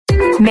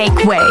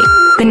Make way.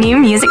 The new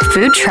music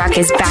food truck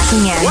is backing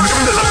in.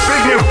 Welcome to the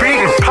big new beat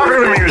and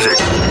popular music.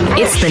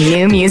 It's the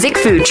new music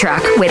food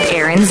truck with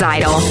Aaron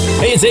Zytle.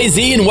 Hey, it's AZ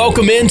and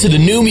welcome into the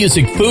new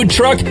music food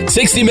truck.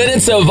 60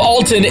 minutes of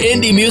alt and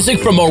indie music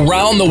from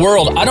around the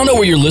world. I don't know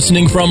where you're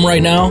listening from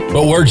right now,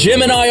 but where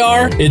Jim and I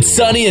are, it's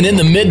sunny and in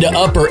the mid to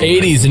upper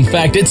 80s. In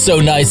fact, it's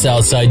so nice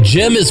outside.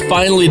 Jim has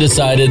finally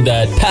decided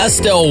that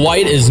pastel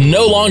white is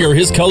no longer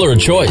his color of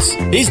choice.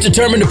 He's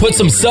determined to put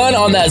some sun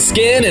on that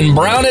skin and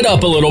brown it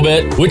up a little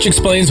bit, which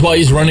explains why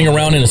he's running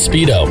around in a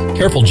Speedo.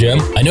 Careful, Jim.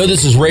 I know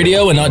this is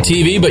radio and not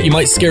TV, but you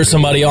might scare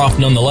somebody off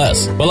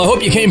nonetheless. Well, I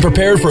hope you came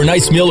prepared for a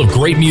nice meal of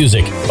great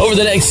music. Over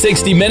the next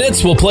 60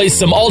 minutes, we'll play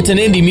some alt and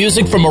indie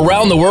music from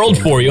around the world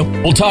for you.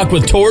 We'll talk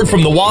with Tord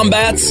from the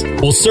Wombats.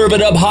 We'll serve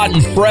it up hot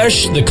and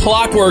fresh. The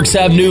Clockworks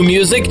have new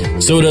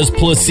music. So does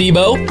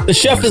Placebo. The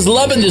chef is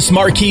loving this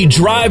Marquis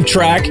Drive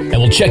track. And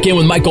we'll check in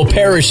with Michael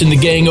Parrish and the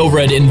gang over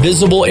at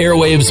Invisible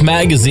Airwaves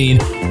magazine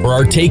for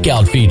our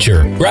takeout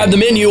feature. Grab the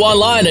menu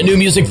online at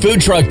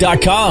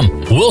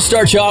newmusicfoodtruck.com. We'll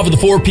start you off with a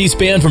four-piece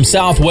band from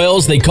South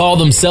Wales. They call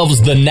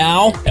themselves The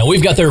Now, and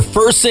we've got their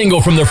first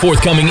single from their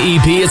forthcoming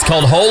EP. It's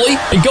called Holy,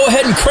 and go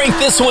ahead and crank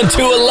this one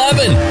to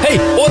 11. Hey,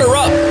 order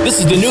up. This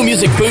is the New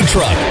Music Food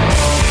Truck.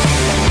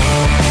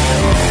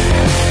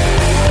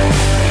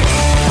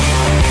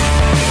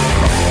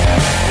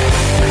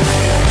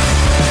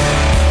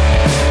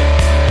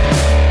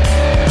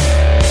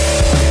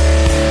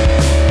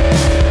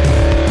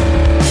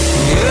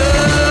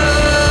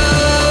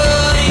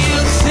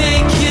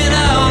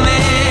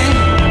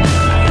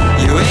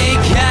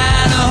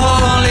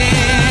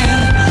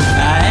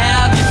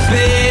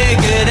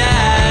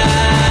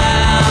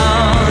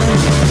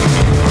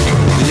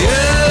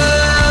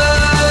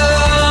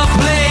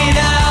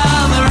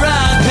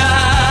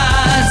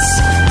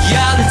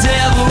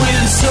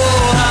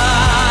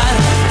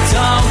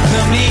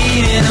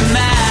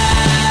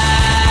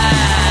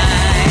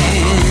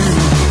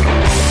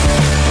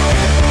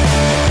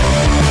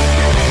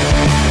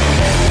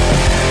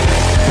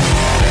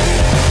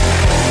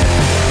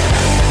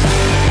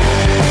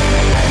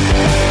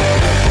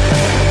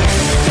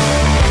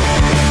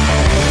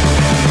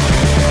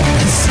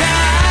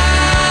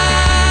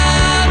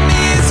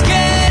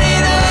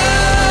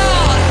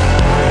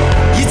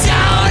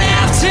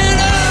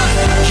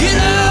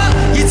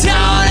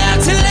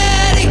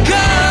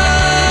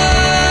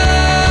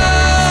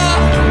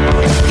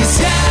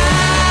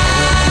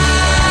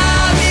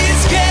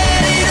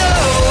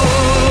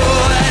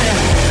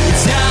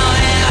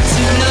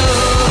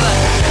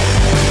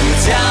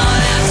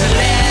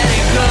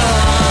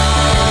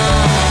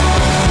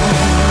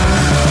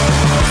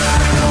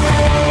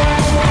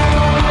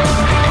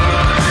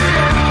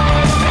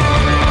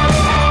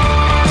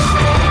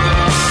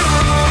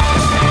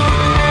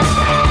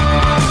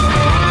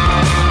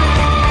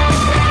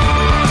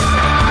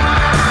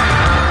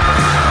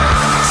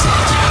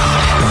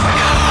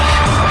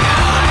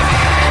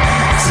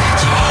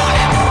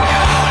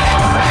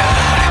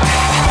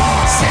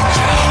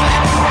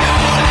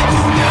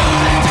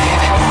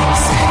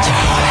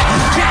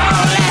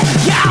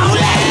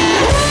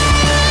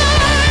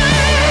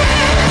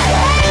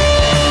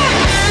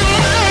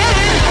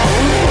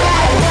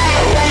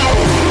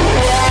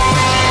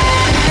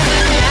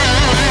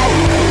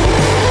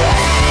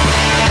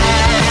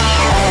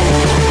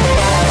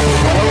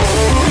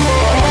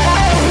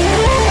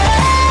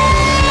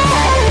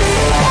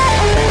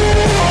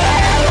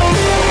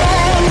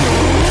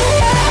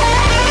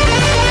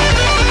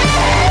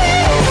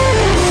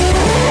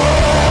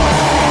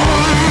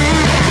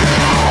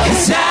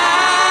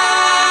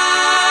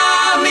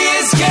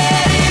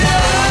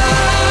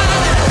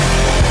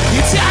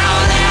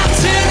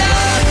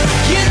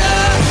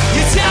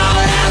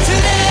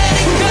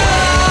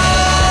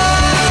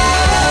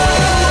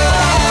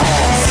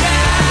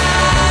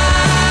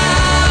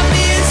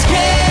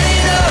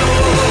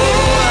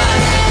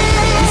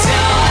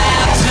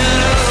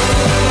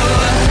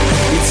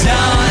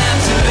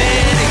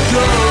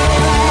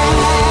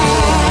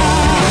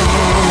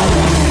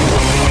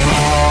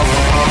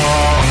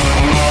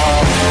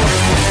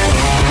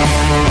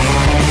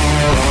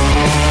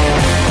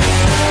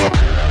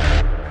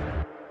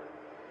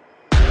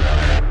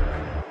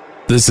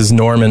 This is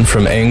Norman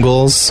from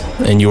Angles,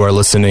 and you are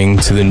listening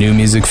to the New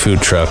Music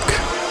Food Truck.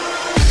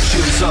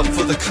 Shields up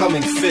for the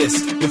coming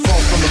fist. You fall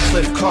from a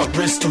cliff, caught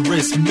wrist to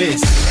wrist, miss.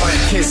 By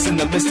a kiss in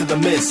the midst of the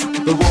mist.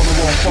 The roller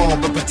won't fall,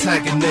 the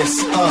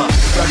protagonist.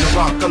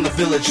 Ragnarok on the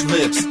village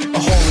lips. A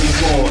holy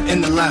war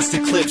in the last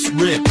eclipse.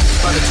 Rip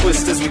by the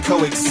twist as we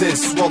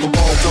coexist. While the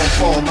wall don't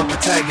fall, the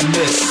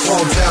protagonist.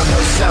 Fall down,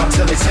 no sound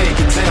till they take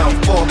it down.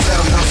 Fall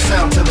down, no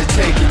sound till they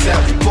take it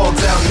down. Fall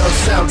down, no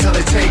sound till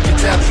they take it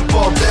down.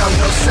 Fall down,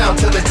 no sound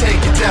till they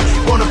take it down.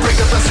 Wanna break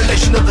the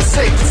fascination of the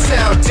safe and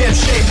sound. Damn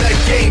shame that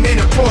game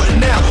ain't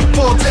important now.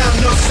 Fall down,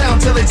 no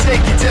sound till they take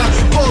it down.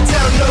 Fall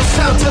down, no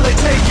sound till they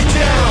take it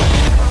down.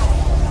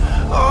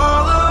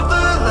 All of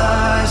the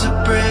lies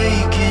are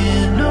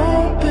breaking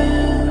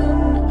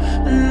open,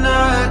 and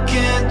I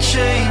can't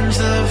change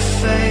the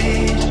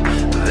fate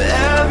of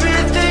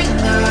everything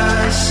I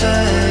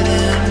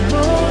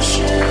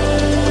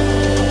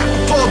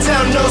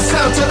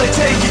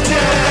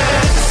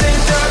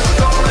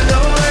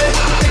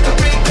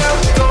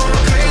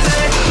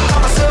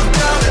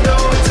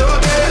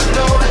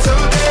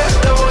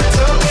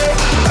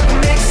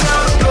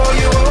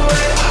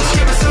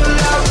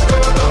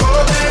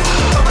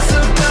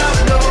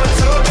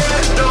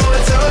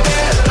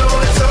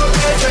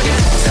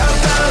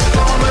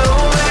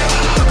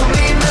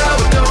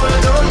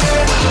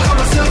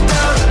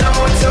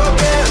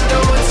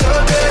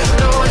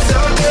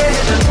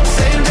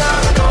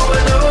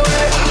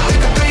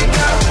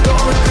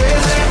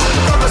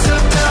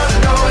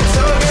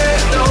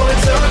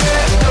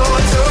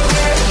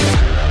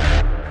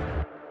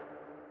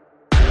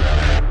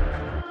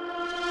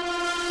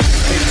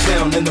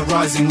down in the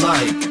rising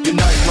light.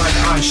 Unite like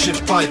I ship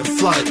fight or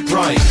flight,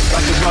 bright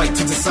like the right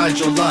to decide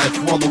your life,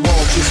 while the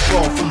walls just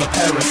fall from the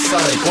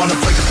parasite. Wanna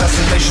break the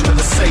fascination of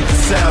the safe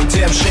and sound.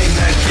 Damn shame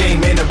that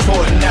game ain't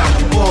important now.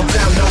 Fall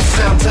down, no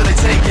sound till they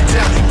take it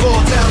down. Fall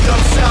down, no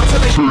sound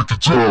till they take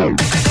it down.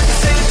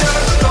 Same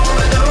time, we're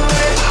going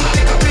away.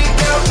 Think I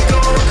freak out, we're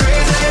going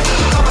crazy.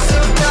 Calm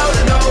myself down,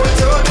 I know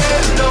it's okay.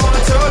 I know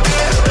it's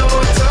okay, I know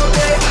it's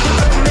okay.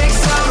 I can make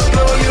sound,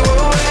 blow you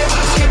away.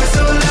 Screaming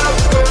so loud,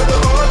 go the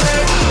whole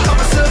day. Calm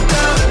myself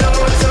down, I know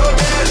it's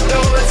okay. I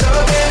know it's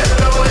okay, I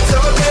know it's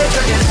okay.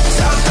 Drinking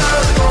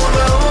southbound, going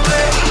my own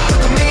way.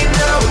 Look at me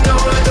now, I know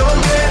I don't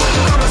care.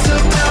 Calm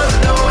myself down, I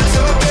know it's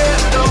okay.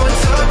 I know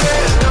it's okay,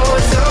 I know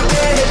it's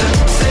okay.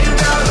 Same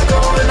time, we're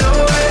going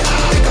away.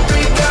 Think I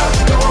freak out,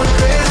 we're going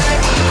crazy.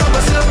 Calm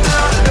myself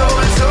down, I know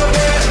it's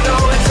okay. I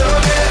know it's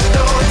okay, I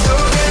know it's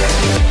okay.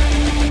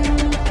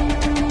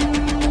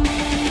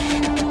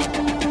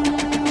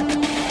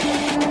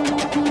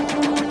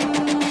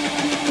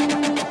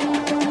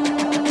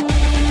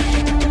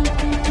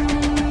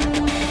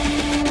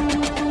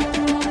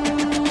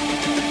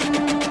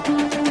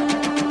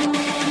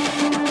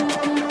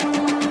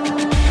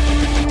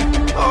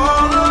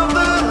 All of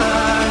the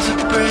lies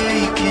are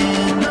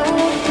breaking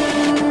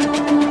open,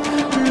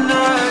 and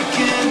I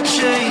can't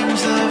change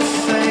the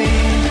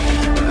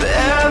fate of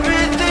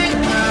everything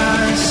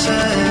I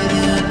set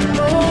in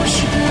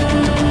motion.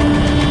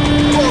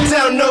 Fall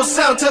down, no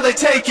sound till they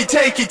take it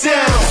down.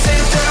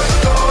 Same time,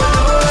 we're going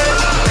away.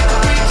 Think I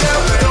freaked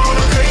out, we're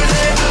going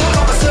crazy.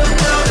 Calm myself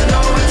down, I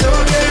know it's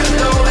okay. I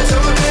know it's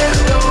okay,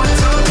 I know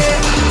it's okay.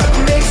 I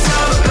can make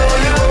sound, blow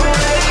you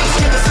away.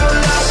 Screaming so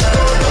loud,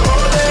 go the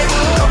whole day.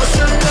 Calm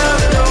myself down,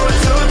 I know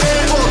it's okay.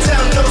 Fall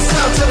down, no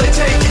sound till they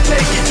take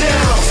it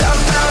down.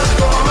 Southbound,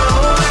 going my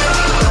own way.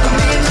 Look at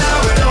me now,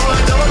 I know I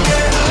don't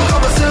care.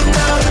 Calm myself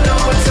down, I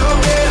know it's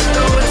okay. I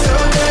know it's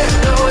okay, I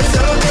know it's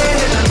okay.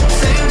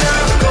 Same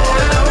time, we're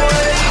going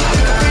away.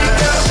 Think I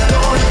freak out, we're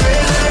going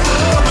crazy.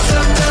 Calm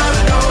myself down,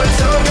 I know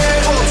it's okay.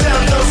 Fall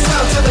down, no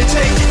sound till they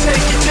take it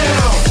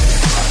down.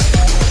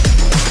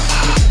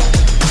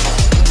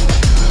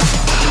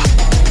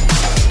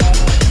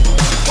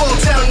 Fall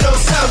down, no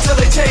sound till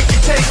they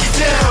take it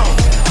down.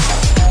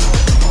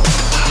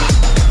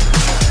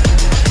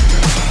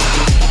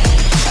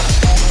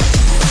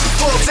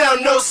 Fall down,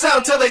 no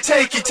sound till they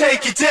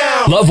take it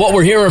down. Love what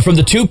we're hearing from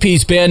the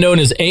two-piece band known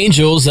as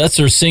Angels. That's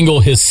their single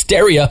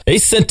Hysteria. They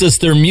sent us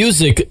their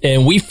music,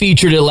 and we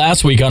featured it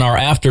last week on our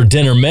After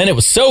Dinner Men. It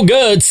was so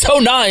good, so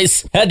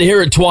nice. Had to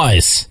hear it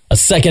twice. A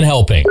second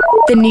helping.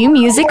 The new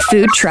music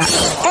food truck.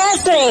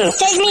 Austin,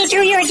 take me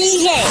through your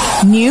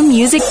DJ. New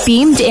music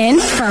beamed in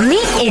from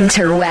the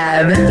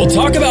interweb. We'll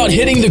talk about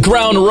hitting the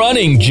ground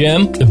running,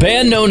 Jim. The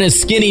band known as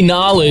Skinny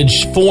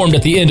Knowledge formed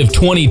at the end of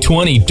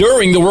 2020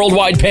 during the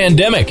worldwide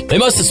pandemic. They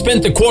must have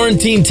spent the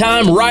quarantine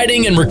time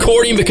writing and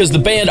recording because the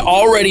band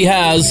already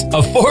has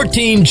a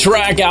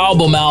 14-track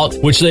album out,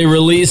 which they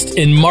released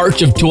in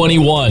March of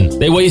 21.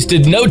 They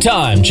wasted no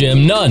time,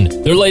 Jim, none.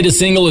 Their latest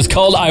single is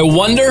called I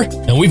Wonder,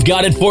 and we've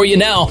got it for you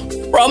now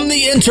from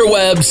the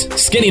interwebs.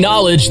 Skinny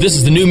Knowledge, this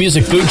is the new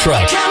music food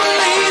truck. Can't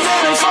believe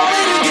that I'm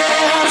falling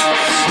again.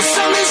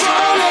 Something's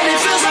wrong and it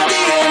feels like the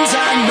end.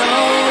 I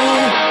know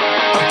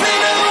I've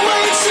been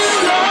away too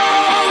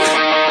long.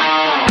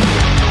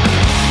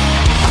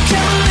 I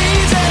can't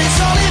believe that it's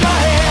all in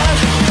my head.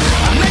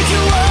 I make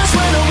it worse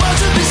when a word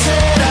to be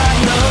said. I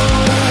know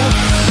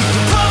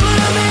the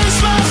problem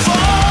is my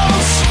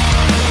fault.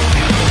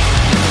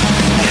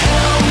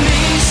 Help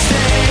me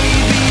stay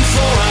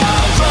before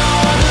I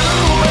run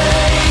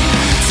away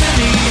to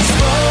these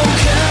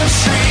broken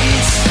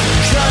streets.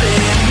 Cut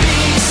it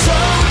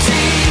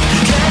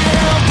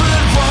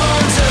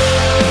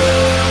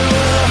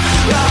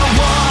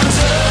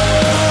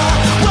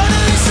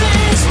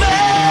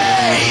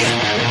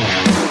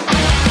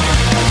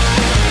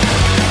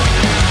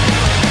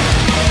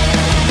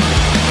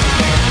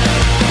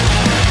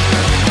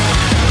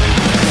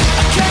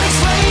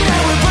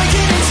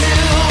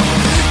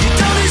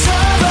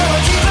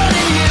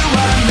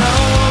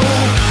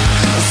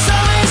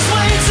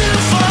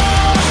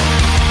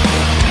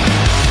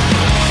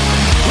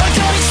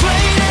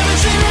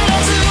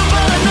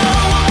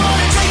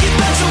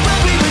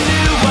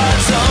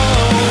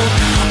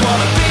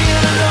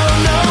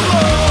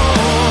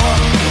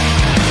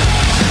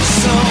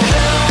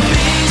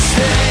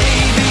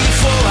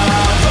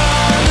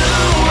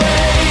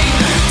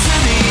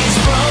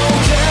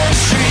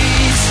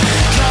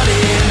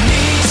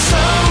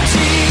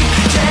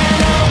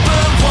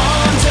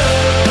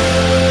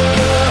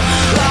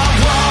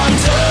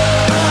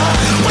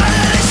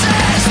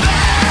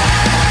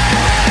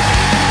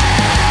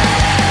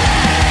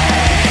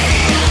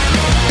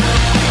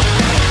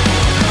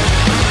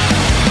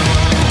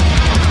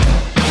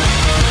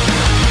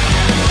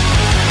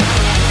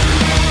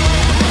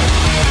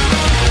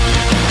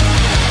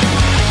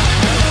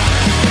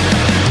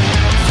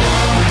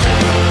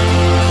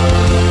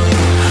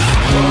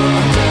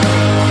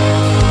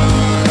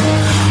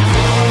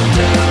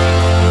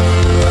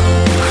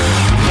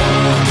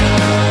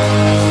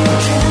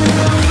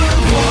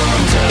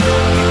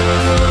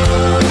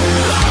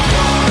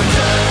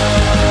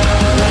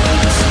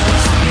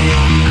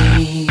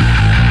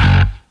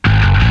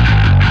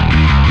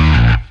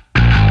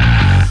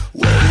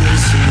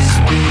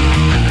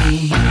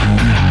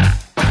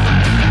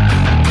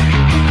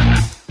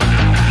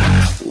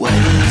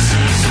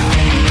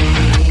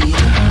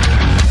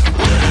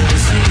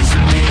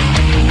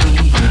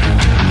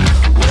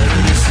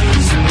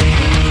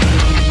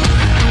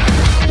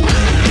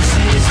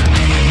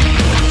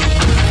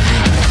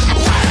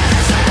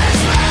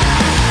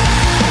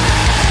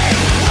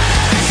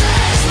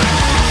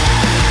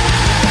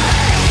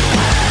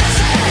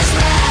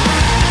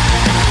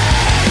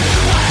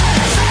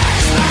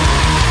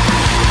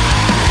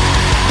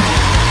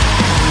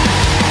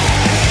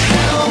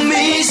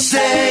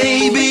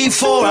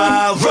before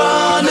I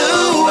run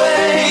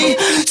away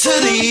to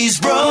these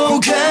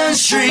broken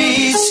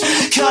streets,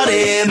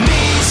 cutting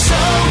me so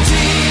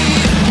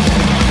deep.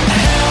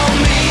 Help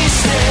me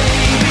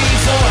stay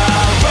before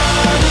I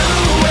run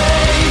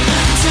away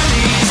to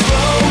these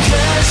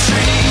broken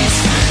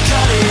streets,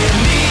 cutting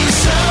me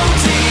so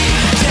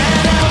deep.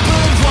 Can't help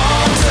but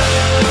wonder,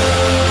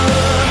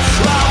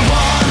 I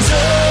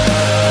wonder,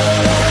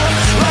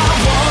 I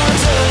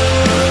wonder,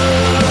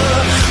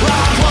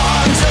 I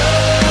wonder,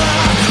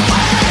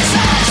 where's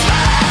that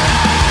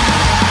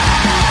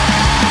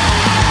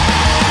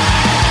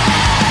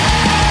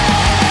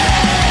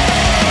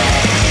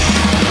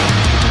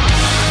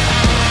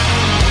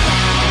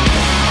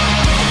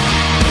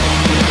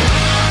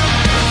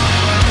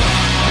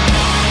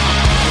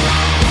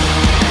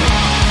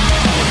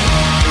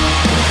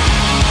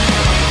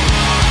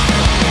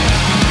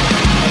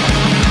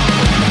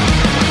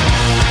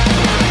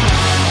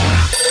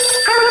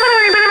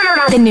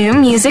The new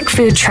music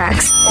food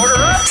trucks.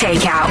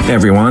 Takeout. Hey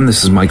everyone,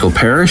 this is Michael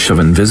Parrish of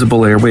Invisible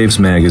Airwaves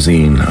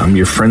Magazine. I'm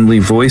your friendly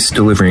voice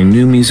delivering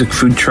new music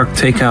food truck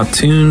takeout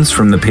tunes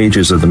from the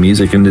pages of the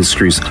music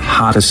industry's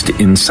hottest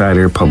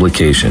insider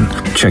publication.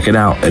 Check it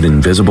out at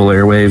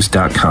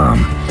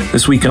invisibleairwaves.com.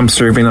 This week I'm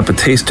serving up a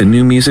taste of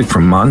new music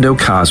from Mondo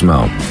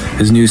Cozmo.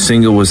 His new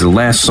single was the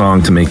last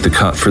song to make the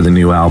cut for the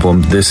new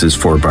album, This Is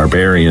For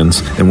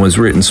Barbarians, and was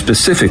written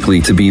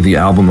specifically to be the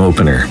album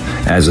opener.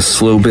 As a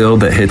slow build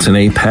that hits an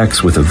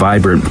apex with a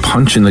vibrant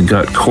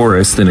punch-in-the-gut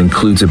chorus that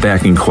includes a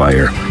backing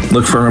choir.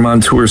 Look for him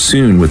on tour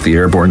soon with the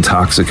Airborne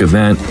Toxic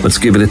event. Let's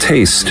give it a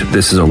taste.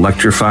 This is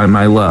Electrify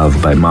My Love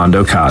by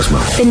Mondo Cozmo.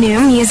 The new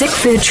music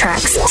food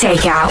trucks.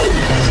 Takeout.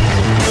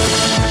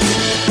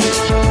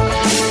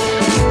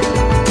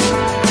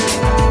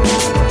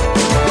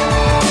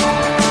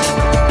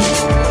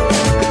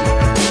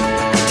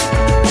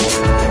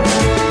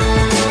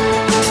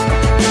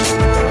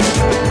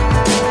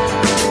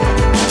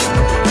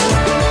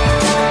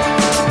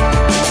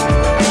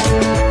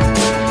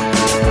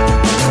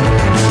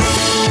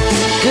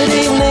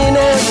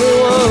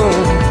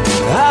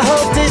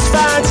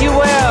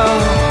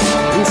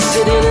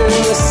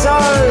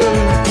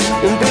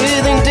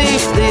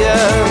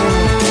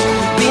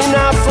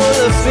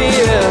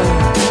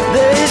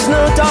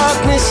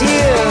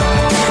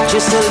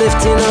 Just a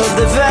lifting of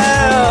the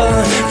veil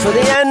for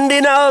the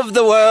ending of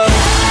the world.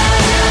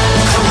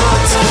 Come on,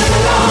 turn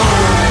it on.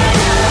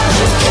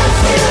 You can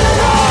feel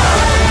it all.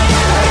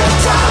 Like a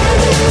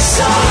diamond in the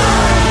sun.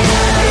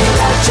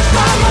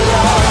 Electrify my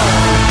love.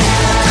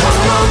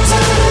 Come on,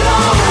 turn it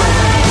on.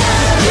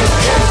 You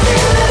can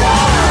feel it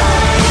all.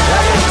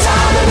 Like a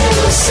diamond in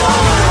the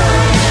sun.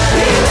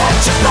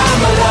 Electrify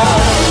my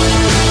love.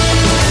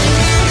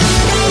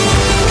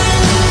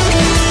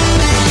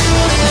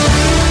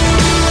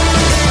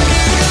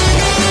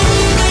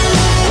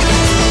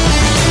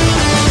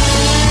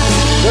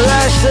 The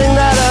last thing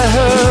that I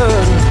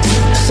heard,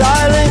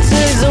 silence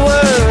is a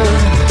word,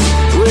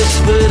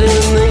 whispered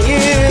in the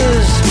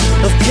ears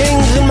of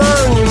kings and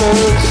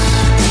monuments.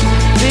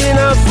 Being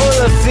out full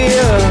of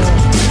fear,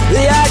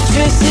 the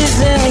actress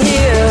isn't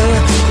here,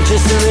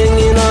 just the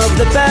ringing of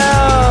the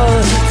bell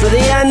for the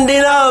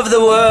ending of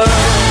the world.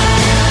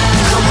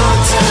 Come on,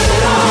 turn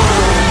it on,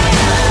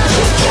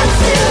 you can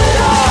feel it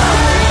all,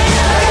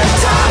 like a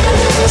diamond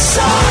in the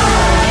sun,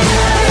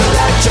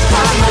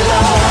 electrify my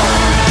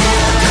love.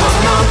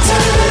 Come on,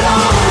 turn it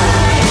on.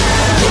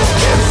 You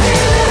can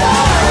feel it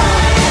all.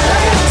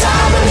 Like a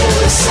diamond in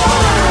the sun.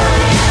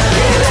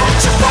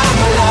 Electrify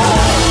my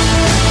love.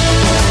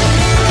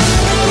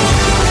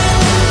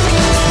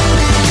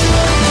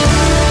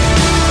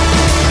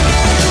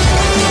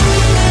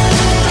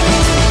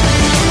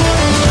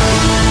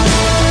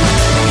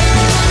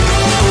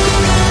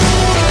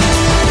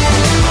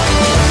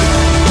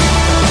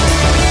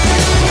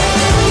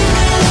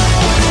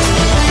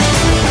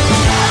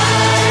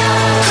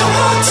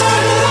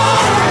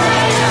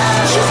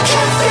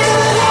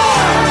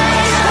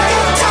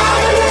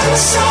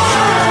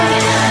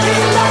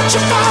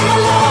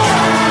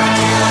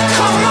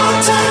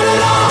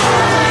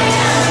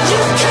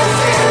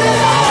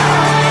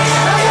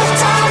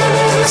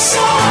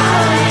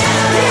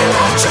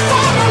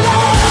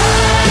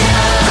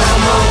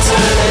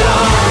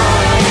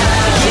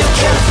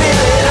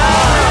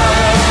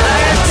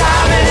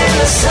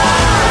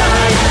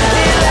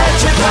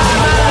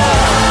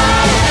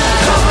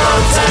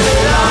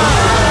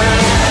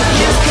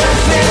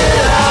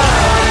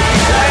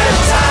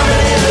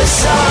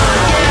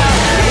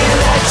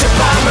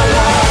 Electrify my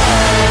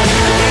love.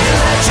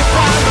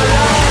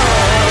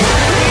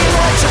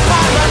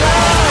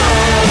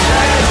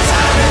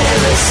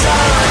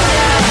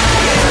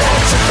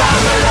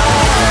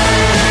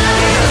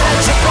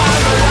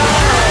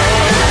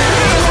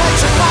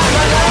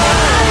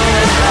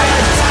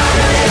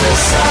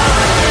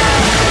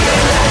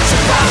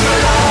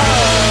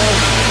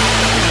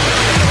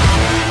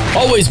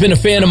 been a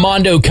fan of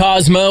Mondo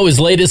Cozmo, his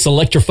latest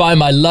Electrify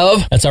My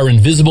Love. That's our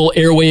Invisible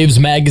Airwaves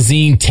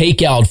magazine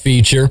takeout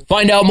feature.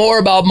 Find out more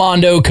about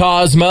Mondo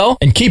Cozmo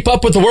and keep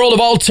up with the world of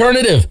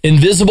alternative.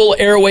 Invisible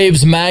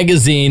Airwaves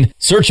magazine.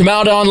 Search them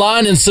out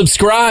online and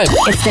subscribe.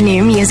 It's the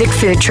new music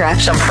food truck.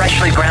 Some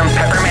freshly ground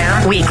pepper,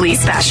 ma'am. Weekly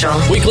special.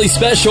 Weekly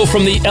special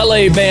from the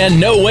LA band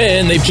No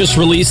Win. They've just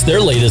released their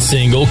latest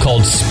single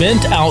called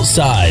Spent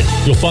Outside.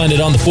 You'll find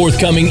it on the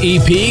forthcoming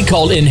EP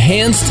called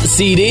Enhanced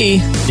CD.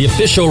 The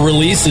official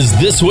release is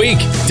this week.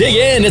 Dig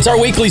in, it's our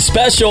weekly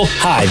special.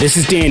 Hi, this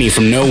is Danny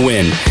from No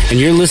Win, and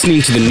you're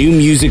listening to the New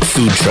Music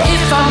Food Truck.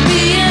 If I'm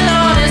being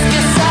honest,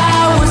 guess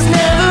I was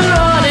never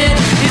on it.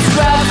 It's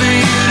right for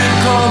you to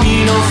call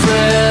me no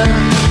friend.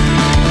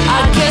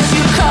 I guess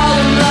you call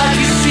him like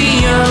you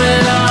see him,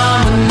 and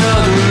I'm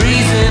another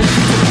reason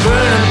to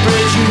burn a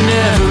bridge you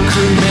never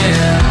could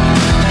mend.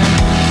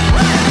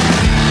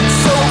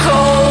 So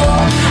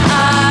cold,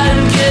 I'm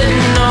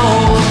getting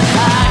old.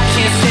 I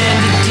can't stand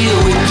to deal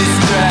with this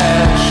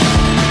trash.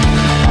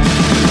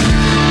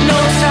 No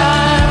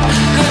time,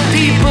 good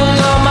people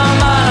on my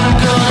mind. I'm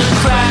gonna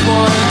crack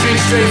one, drink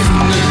straight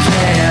from the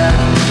can.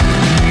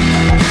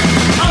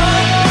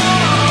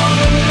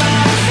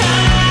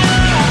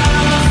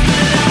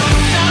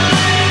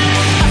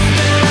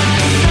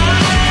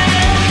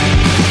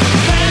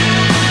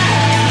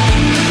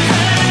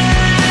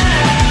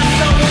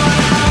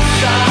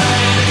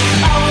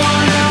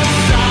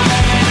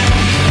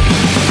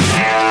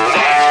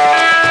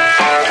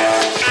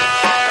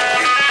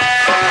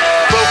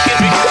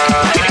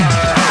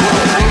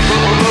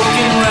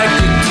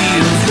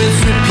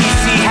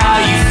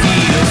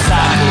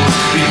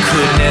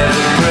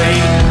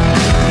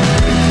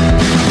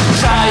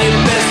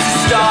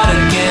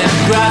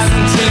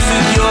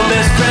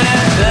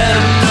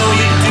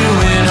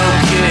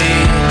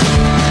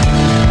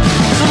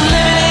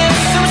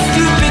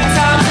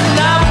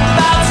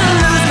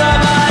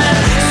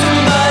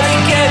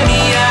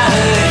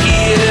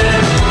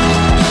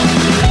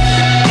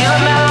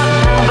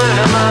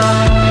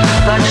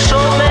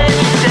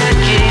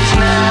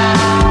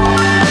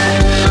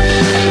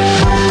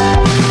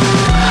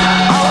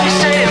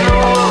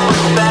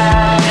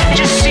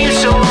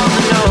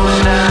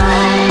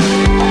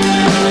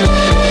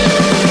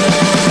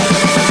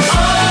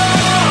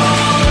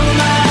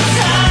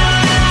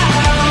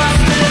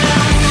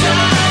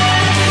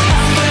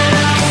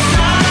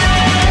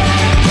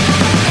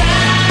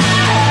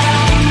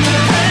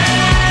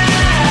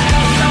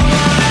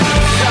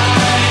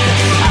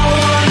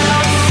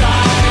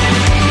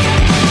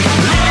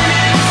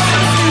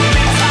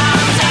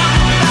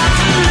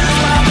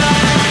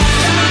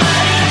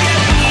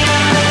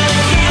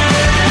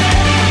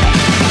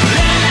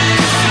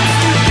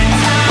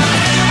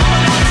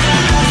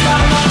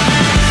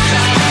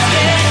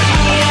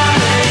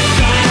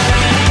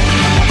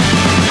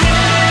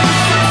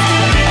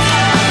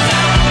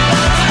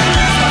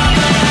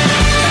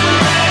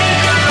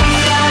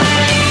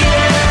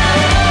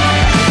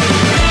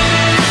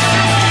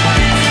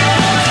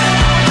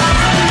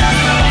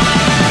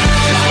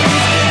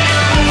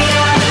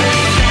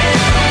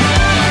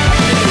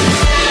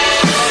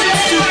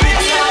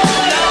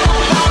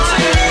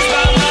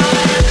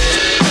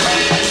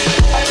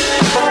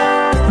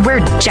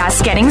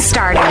 Just getting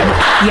started.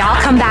 Y'all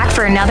come back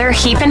for another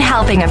heaping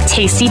helping of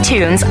tasty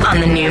tunes on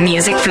the new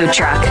music food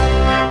truck.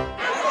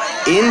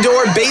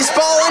 Indoor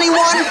baseball,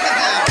 anyone?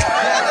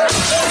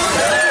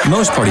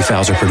 Most party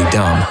fouls are pretty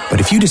dumb, but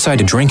if you decide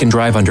to drink and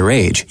drive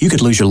underage, you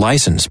could lose your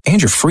license and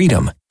your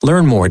freedom.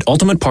 Learn more at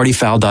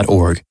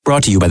ultimatepartyfoul.org.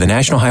 Brought to you by the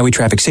National Highway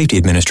Traffic Safety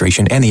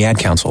Administration and the Ad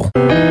Council.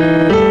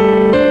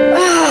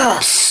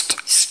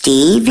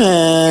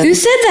 Steven. Who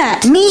said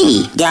that?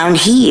 Me, down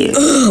here.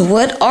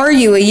 What are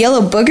you, a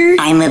yellow booger?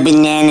 I'm a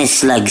banana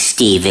slug,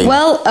 Steven.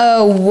 Well,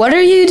 what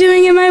are you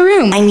doing in my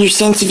room? I'm your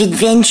sense of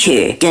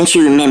adventure. Don't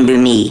you remember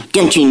me?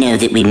 Don't you know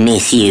that we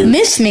miss you?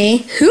 Miss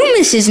me? Who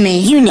misses me?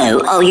 You know,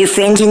 all your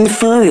friends in the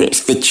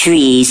forest. The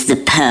trees, the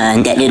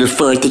pond, that little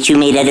fort that you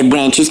made out of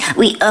branches.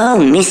 We all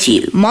miss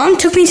you. Mom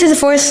took me to the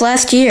forest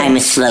last year. I'm a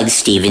slug,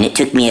 Steven. It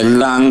took me a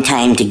long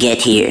time to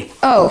get here.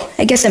 Oh,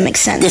 I guess that makes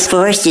sense. This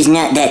forest is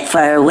not that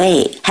far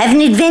away. Have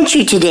an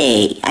adventure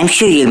today. I'm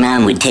sure your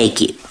mom would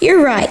take you.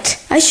 You're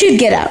right. I should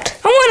get out.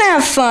 I want to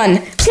have fun.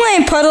 Play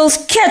in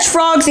puddles, catch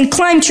frogs, and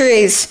climb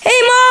trees.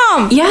 Hey,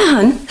 Mom! Yeah,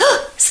 hon?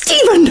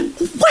 Steven,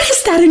 what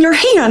is that in your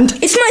hand?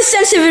 It's my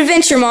sense of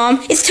adventure,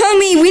 Mom. It's telling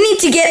me we need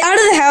to get out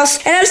of the house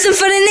and have some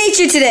fun in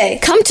nature today.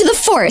 Come to the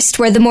forest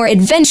where the more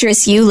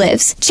adventurous you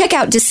lives. Check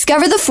out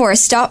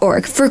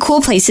discovertheforest.org for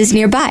cool places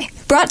nearby.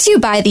 Brought to you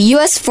by the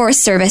U.S.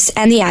 Forest Service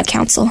and the Ad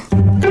Council.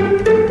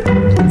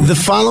 The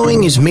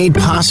following is made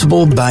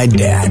possible by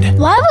Dad.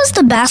 Why was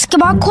the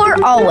basketball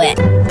court all wet?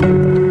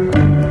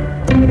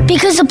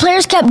 Because the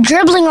players kept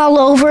dribbling all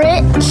over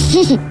it.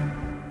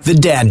 The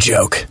dad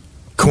joke.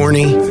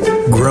 Corny,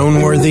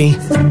 grown-worthy,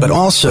 but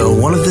also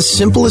one of the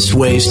simplest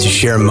ways to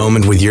share a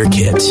moment with your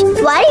kids.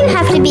 Why do you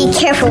have to be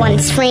careful when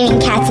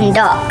spraying cats and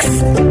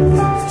dogs?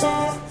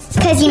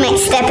 Because you might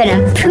step in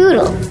a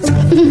poodle.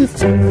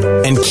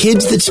 And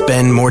kids that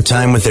spend more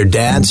time with their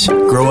dads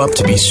grow up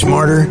to be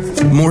smarter,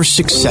 more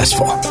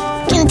successful.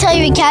 Can I tell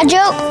you a cat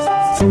joke?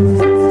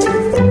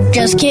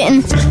 Just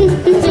kidding.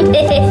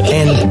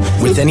 And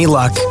with any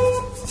luck,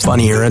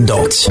 funnier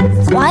adults.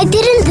 Why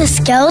didn't the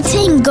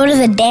skeleton go to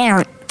the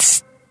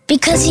dance?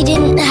 Because he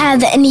didn't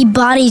have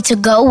anybody to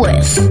go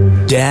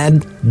with.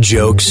 Dad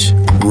jokes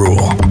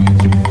rule.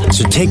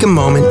 So take a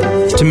moment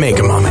to make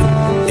a moment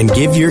and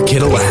give your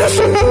kid a laugh.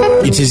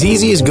 It's as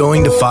easy as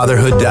going to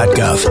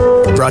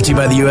fatherhood.gov. Brought to you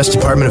by the U.S.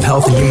 Department of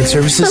Health and Human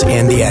Services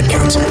and the Ad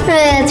Council.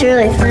 That's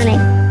really funny.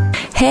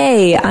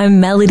 Hey, I'm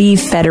Melody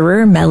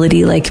Federer,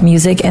 Melody like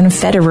music, and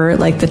Federer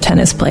like the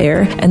tennis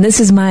player. And this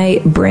is my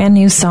brand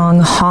new song,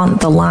 Haunt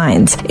the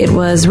Lines. It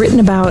was written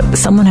about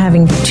someone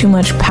having too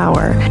much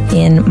power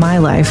in my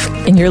life.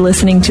 And you're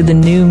listening to the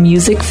New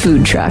Music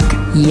Food Truck.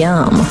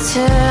 Yum.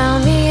 Tell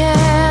me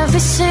every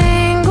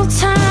single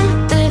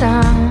time that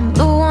I'm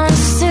the one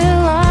still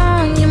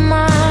on your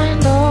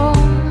mind. Oh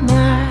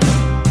my,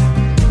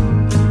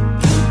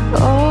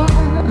 oh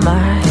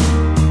my.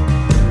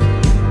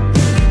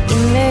 You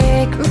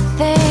make me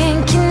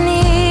think you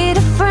need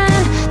a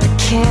friend. The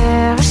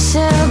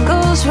carousel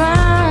goes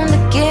round again.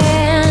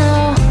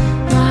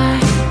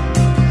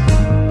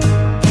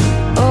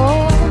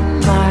 Oh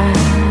my.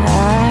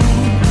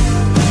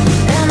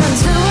 Am I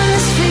doing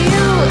this for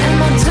you? Am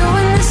I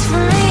doing this for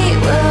me?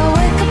 Will I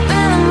wake up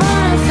in the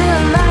morning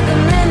feeling like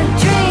I'm in a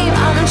dream?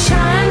 I've been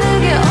trying to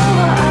get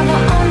over, I've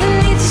been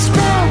underneath the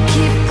spell.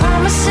 Keep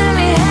promising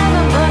me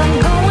heaven, but I'm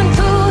going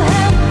through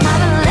hell. I've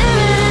been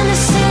living in the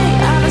city,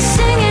 I've been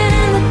singing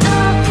in the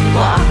dark,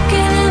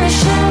 walking in the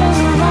shadows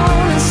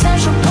alone in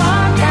Central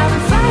Park. I've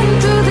been fighting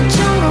through the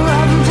jungle,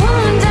 I've been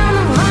pulling down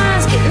the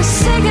vines, getting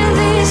sick of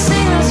these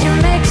signals you're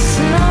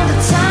mixing all the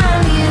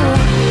time. You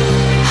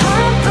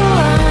haunt the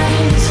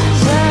lines,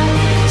 yeah.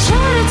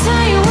 Try to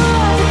tell you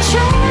off, but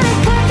try to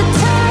cut the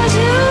ties.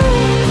 You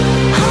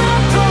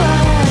haunt the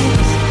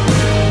lines,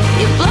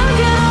 you're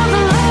blocking all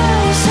the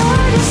light, so I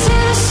can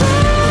see the sun.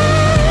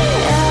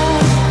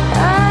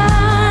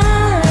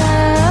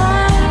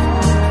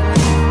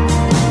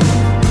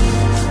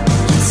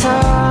 You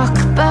talk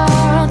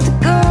about the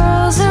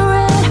girls in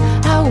red,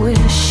 I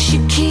wish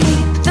you'd keep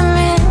them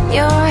in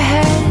your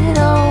head.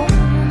 Oh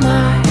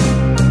my,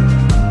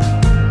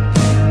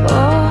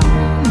 oh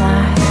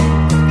my.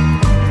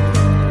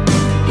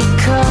 You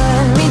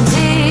cut me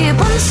deep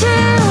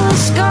until the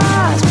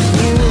scars, but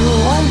you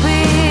won't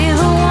be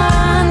the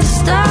one to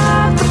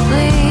stop the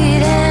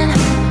bleeding.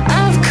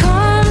 I've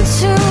come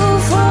too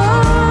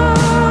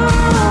far.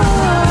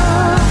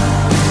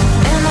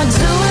 Am I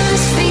doing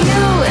this for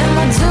you? Am I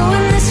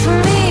doing this for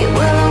me?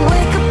 Will I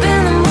wake up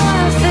in the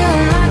morning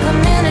feeling like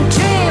I'm in a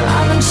dream?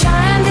 I've been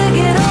trying to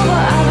get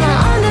over, I've been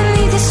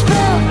underneath the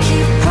spell.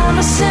 Keep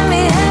promising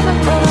me heaven,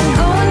 but I'm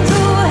going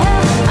through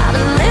hell. I've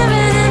been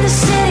living in the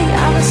city,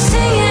 I've been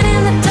singing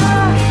in the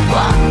dark,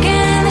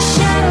 walking in the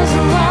shadows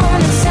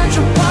alone in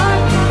Central Park.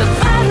 Been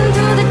fighting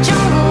through the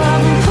jungle,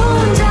 I've been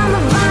pulling down the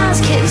vines,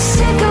 getting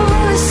sick of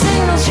all the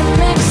signals you're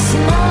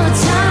mixing all the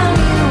time.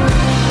 You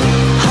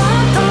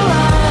haunt the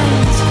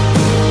lines,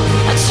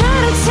 I try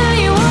to tell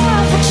you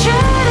off, I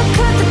try to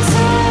cut the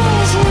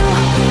ties. You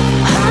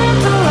haunt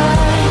the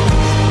lines,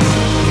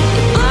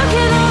 you're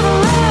blocking all the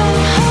light,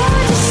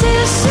 hard to see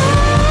the signs.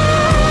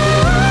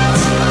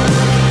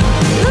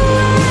 The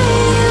way you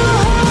haunt the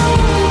lines,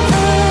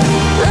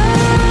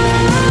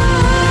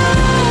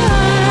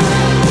 you haunt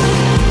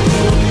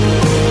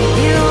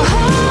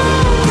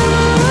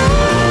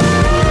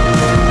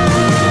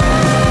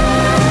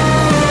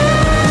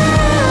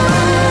the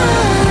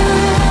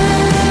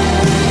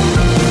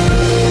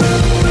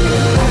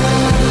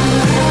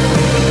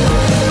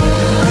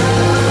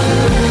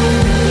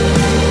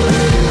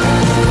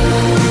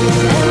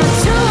Am I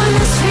doing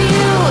this for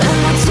you?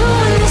 Am I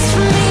doing this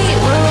for me?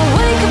 Will I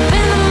wake up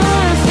in the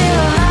morning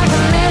feeling like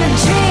I'm in a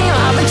dream?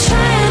 I've been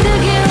trying to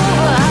get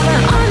over, I've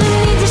been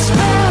underneath the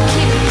spell.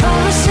 Keep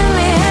promising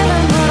me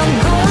heaven, but I'm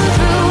going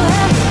through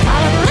hell.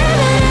 I've been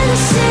living in the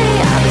city,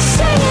 I've been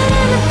singing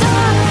in the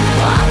dark,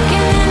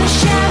 walking in the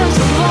shadows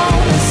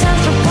alone in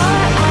Central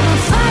Park. I've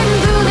been fighting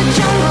through the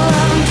jungle,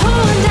 I've been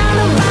pulling down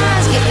the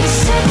vines, getting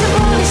sick of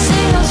all the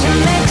signals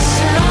you're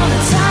mixing all the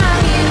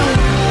time. You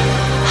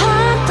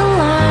haunt the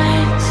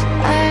lines,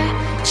 I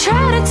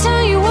try to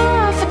tell you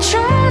off, I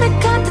try to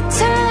cut the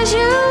ties.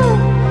 You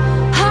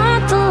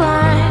haunt the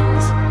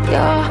lines,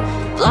 you're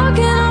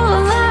blocking all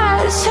the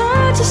light, it's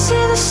hard to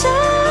see the signs.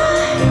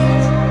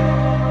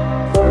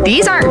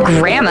 These aren't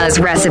Grandma's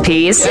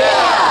recipes.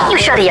 You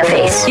shut your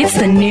face. It's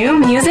the New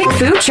Music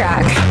Food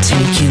Truck.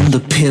 Taking the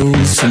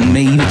pills and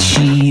maybe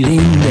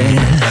cheating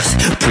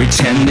death,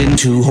 pretending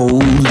to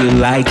hold it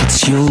like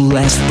it's your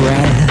last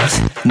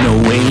breath. No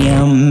way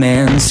I'm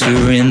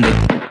answering the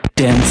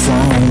damn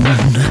phone,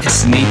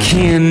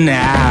 sneaking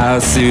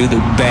out through the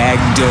back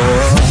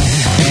door.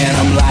 And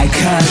I'm like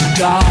a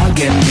dog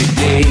every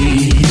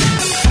day,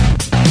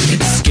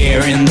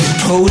 scaring the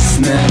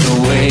postman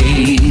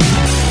away.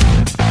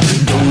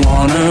 Don't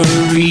wanna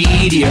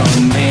read your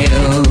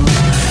mail,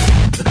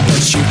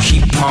 but you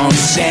keep on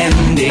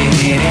sending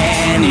it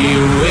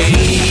anyway.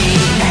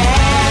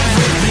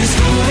 Everything's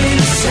going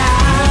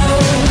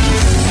south.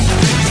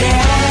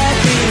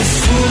 Death is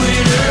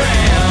fooling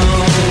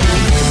around.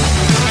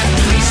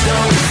 Please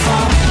don't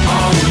fall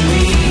on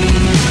me.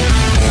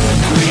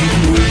 Green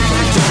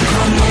Reaper, don't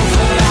come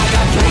over. I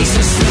got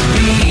places to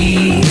be.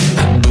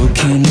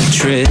 Booking a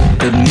trip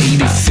that may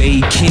be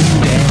faking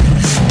death.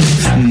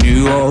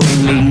 New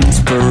Orleans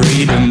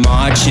parade of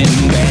marching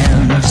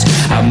bands.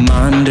 I'm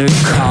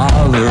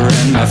undercover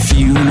at my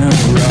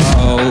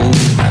funeral.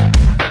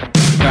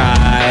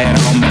 Right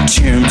on my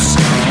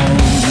tombstone.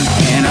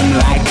 And I'm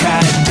like a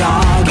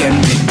dog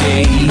every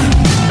day,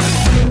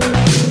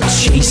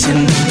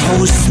 chasing the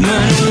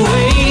postman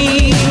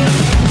away.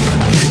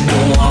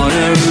 Don't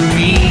wanna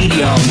read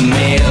your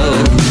mail,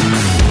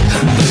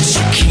 but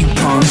you keep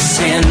on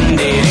sending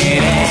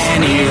it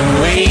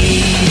anyway.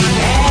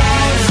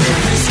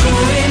 Everything's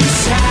going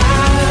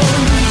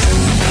south.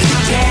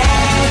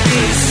 Death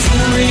is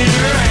fooling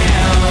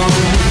around.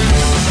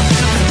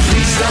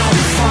 Please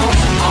don't fall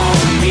on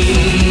me.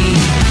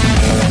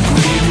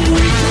 Green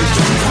Reaper,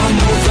 don't come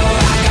over.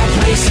 I got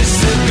places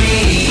to be.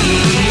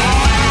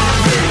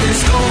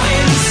 Everything's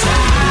going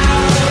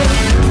south.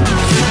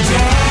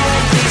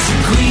 Death is a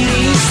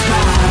greedy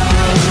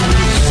spouse.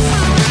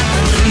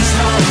 Please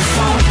don't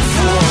fall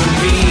for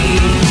me.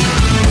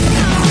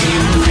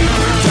 Green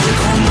Reaper, don't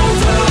come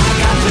over. I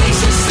got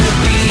places to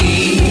be.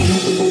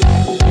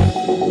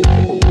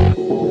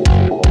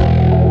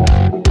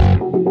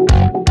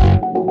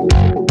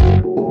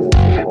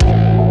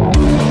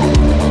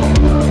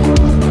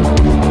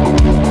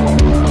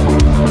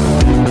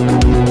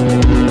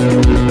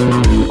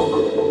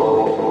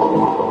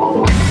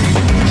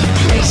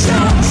 Please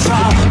don't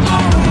fall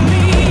on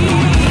me.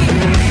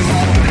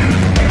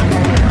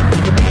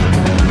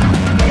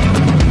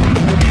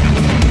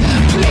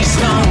 Please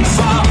don't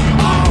fall on me.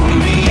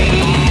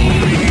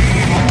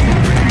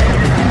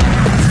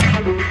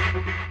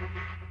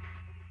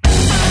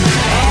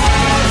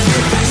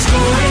 Everything's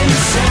going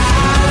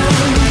south.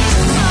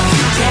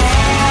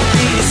 Death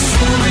is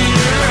fooling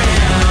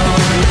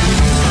around.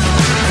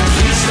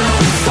 Please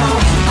don't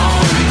fall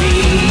on me.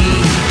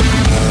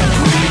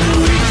 Green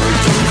Reaper,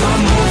 don't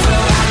come over.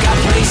 I got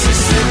places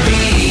to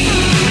be.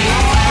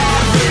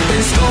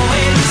 Everything's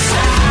going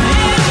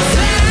south.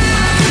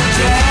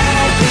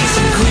 Death is a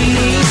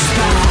greedy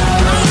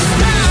spouse.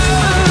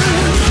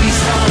 Please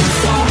don't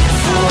fall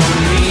for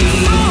me.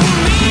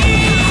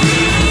 Green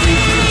Reaper,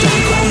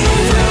 don't come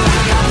over. I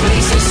got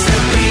places to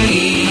be.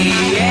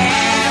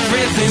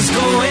 Everything's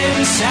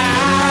going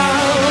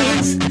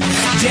south.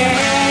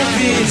 Death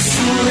is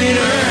fooling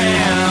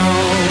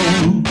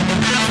around.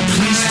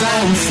 Please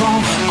don't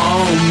fall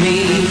on me.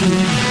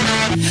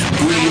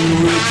 Green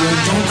Reaper,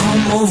 don't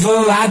come over.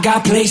 I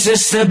got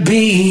places to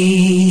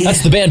be.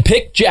 That's the band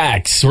Piqued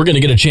Jacks. We're going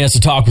to get a chance to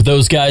talk with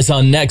those guys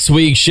on next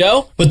week's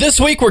show. But this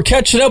week, we're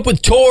catching up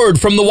with Tord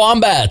from the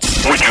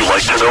Wombats. Would you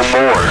like to know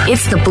more?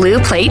 It's the Blue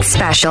Plate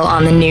Special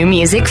on the New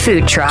Music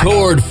Food Truck.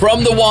 Tord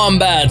from the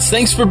Wombats.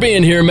 Thanks for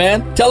being here,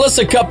 man. Tell us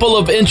a couple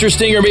of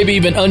interesting or maybe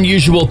even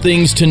unusual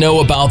things to know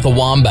about the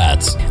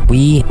Wombats.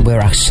 We were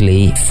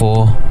actually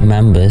 4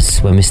 members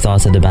when we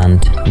started the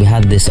band. We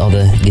had this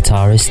other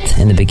guitarist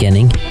in the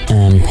beginning.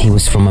 He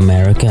was from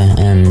America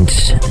and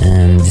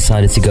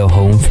decided to go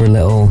home for a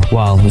little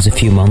while. It was a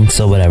few months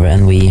or whatever,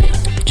 and we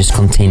just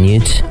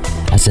continued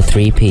as a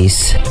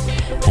 3-piece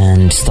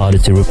and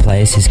started to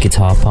replace his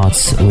guitar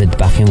parts with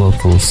backing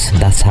vocals.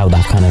 That's how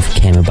that kind of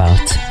came about.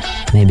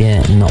 Maybe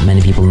not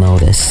many people know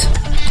this.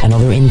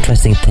 Another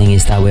interesting thing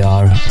is that we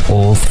are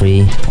all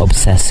 3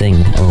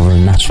 obsessing over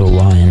natural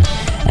wine,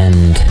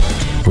 and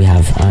we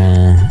have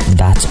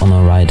that on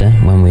our rider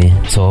when we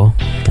tour,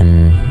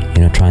 and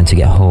trying to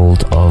get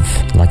hold of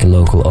like a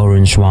local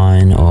orange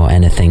wine or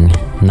anything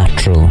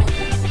natural.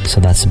 So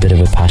that's a bit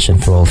of a passion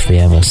for all 3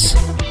 of us.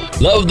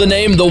 Love the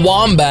name The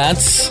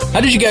Wombats.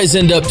 How did you guys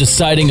end up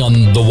deciding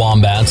on The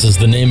Wombats as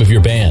the name of your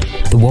band?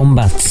 The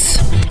Wombats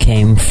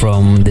came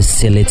from the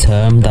silly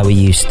term that we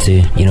used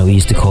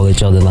to call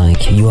each other,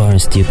 like, you are a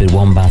stupid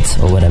wombat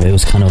or whatever. It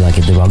was kind of like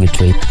a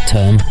derogatory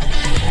term.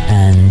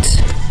 And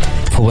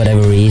for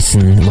whatever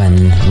reason,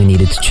 when we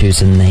needed to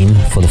choose a name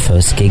for the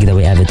first gig that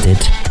we ever did,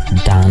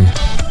 Dan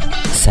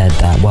said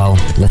that, well,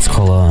 let's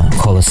call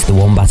us the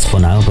Wombats for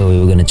now, but we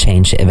were going to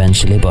change it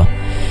eventually, but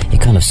it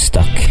kind of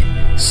stuck.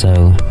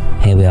 So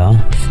here we are,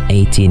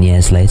 18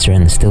 years later,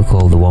 and still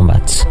called the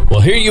Wombats.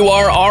 Well, here you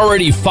are,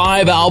 already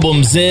 5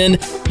 albums in.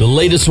 The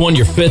latest one,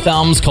 your 5th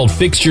album, is called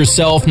Fix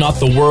Yourself, Not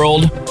the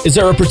World. Is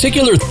there a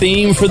particular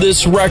theme for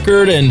this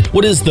record, and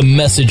what is the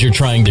message you're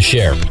trying to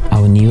share?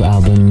 Our new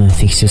album,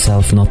 Fix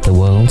Yourself, Not the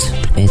World,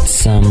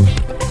 it's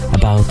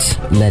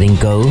about letting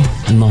go,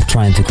 not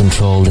trying to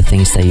control the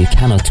things that you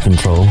cannot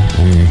control,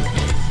 and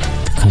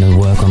kind of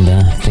work on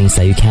the things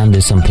that you can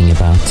do something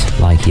about,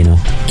 like,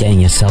 getting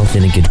yourself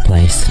in a good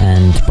place,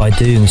 and by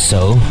doing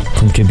so,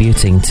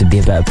 contributing to be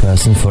a better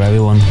person for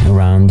everyone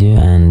around you,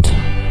 and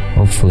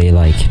hopefully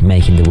like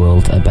making the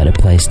world a better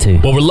place too.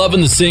 Well, we're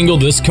loving the single,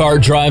 This Car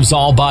Drives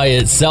All By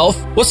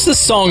Itself. What's this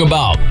song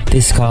about?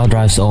 This car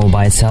drives all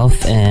by itself.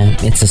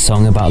 It's a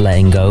song about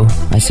letting go,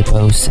 I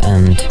suppose.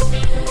 And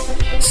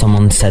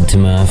someone said to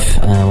Murph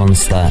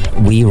once that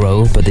we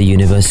row, but the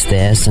universe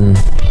stares. And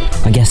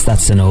I guess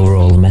that's an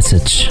overall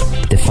message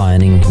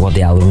defining what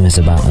the album is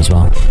about as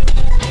well.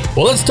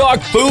 Well, let's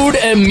talk food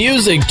and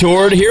music,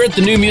 Tord. Here at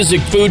the New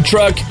Music Food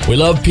Truck, we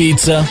love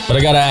pizza, but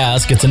I gotta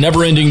ask, it's a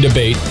never-ending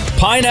debate.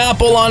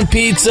 Pineapple on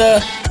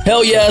pizza,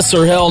 hell yes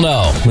or hell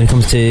no? When it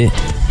comes to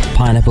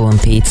pineapple on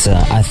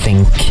pizza, I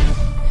think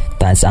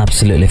that's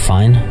absolutely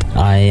fine.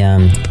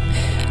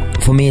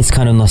 For me, it's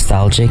kind of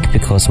nostalgic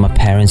because my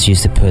parents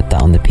used to put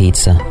that on the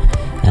pizza,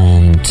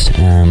 and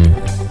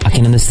I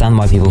can understand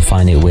why people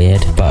find it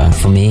weird, but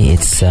for me,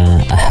 it's a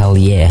hell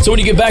yeah. So when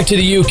you get back to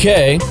the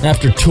UK,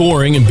 after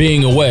touring and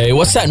being away,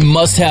 what's that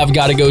must-have,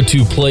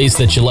 gotta-go-to place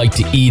that you like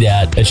to eat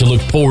at, that you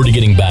look forward to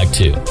getting back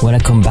to? When I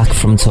come back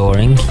from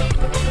touring,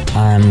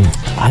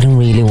 I don't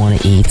really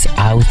want to eat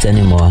out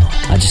anymore.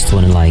 I just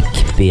want to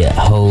like be at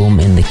home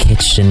in the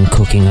kitchen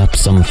cooking up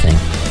something.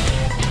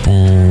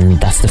 And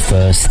that's the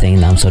first thing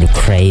that I'm sort of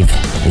crave.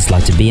 It's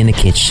like to be in the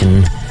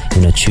kitchen,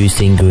 you know, choose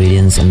the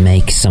ingredients and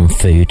make some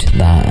food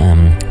that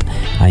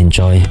I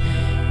enjoy.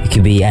 It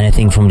could be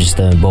anything from just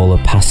a bowl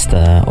of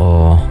pasta,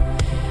 or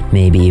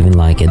maybe even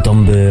like a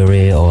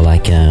donburi, or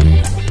like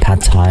pad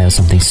thai, or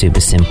something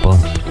super simple.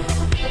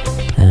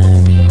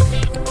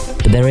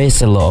 But there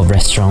is a lot of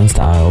restaurants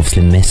that I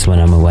obviously miss when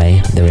I'm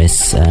away. There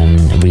is a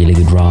really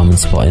good ramen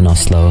spot in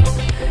Oslo.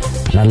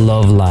 And I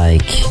love,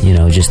 like, you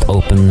know, just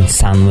open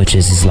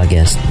sandwiches is like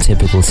a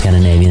typical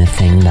Scandinavian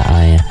thing that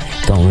I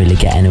don't really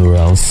get anywhere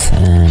else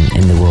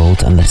in the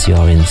world unless you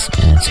are in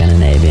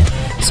Scandinavia.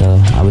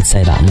 So I would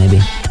say that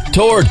maybe.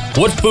 Tord,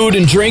 what food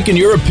and drink, in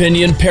your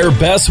opinion, pair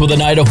best with a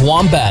night of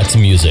Wombats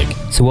music?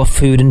 So what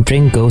food and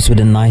drink goes with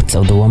a night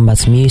of the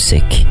Wombats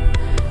music?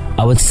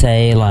 I would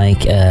say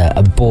like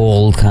a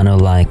bold kind of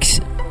like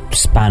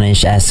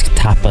Spanish-esque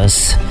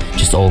tapas,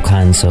 just all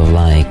kinds of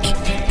like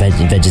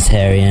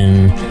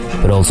vegetarian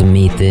but also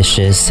meat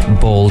dishes,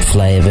 bold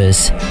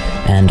flavors,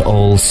 and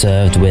all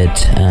served with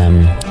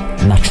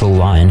natural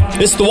wine.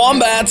 It's the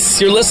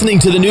Wombats. You're listening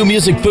to the New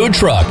Music Food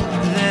Truck.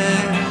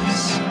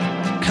 This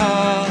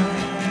car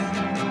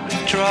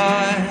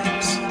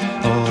drives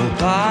all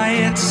by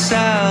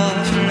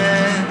itself.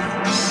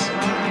 This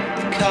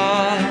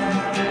car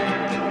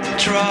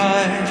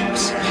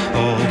drives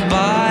all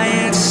by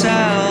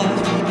itself.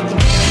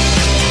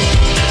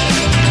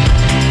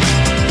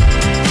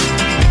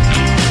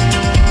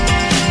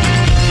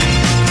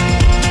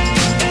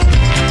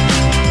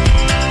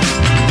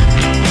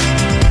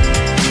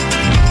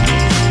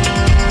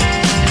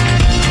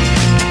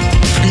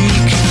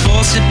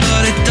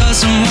 But it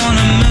doesn't want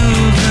to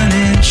move an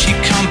inch. You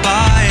can't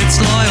buy its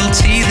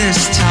loyalty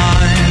this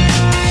time.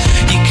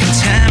 You can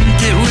tempt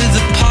it with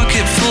a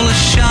pocket full of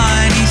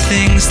shiny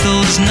things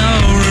till there's no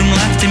room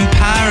left in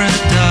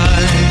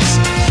paradise.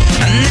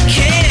 And the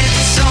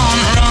kids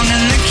aren't wrong,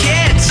 and the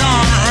kids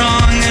aren't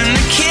wrong, and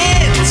the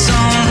kids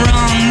aren't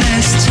wrong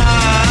this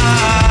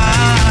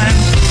time.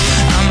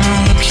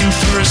 I'm looking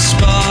for a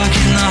spark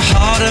in the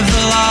heart of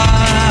the light.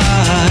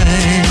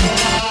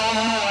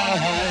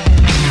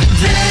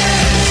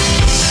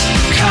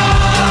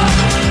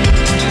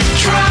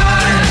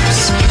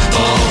 Drives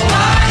all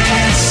by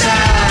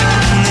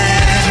itself.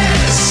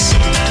 This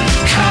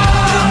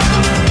car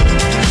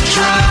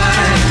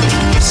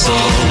drives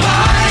all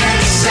by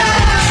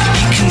itself.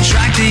 You can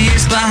drag the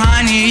years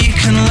behind you, you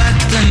can let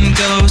them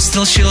go.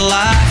 Still she'll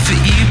laugh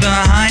at you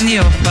behind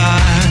your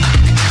back.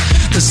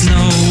 There's no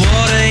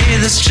water here,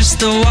 there's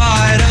just a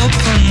wide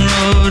open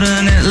road,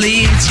 and it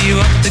leads you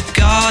up the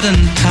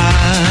garden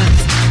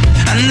path.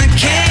 And the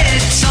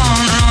kids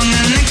aren't wrong,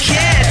 and the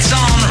kids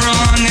aren't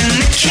wrong, and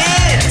the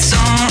kids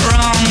aren't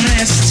wrong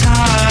this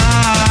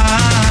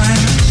time.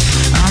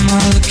 I'm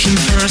looking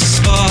for a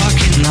spark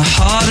in the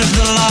heart of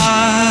the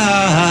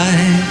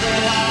light.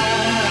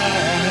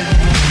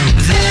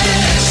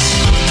 This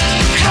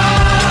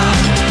car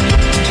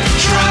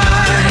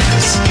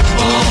drives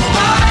all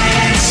by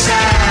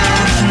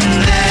itself.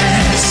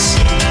 This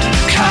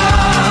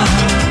car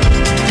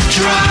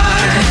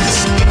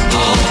drives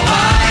all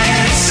by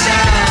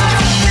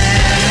itself.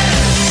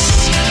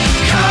 This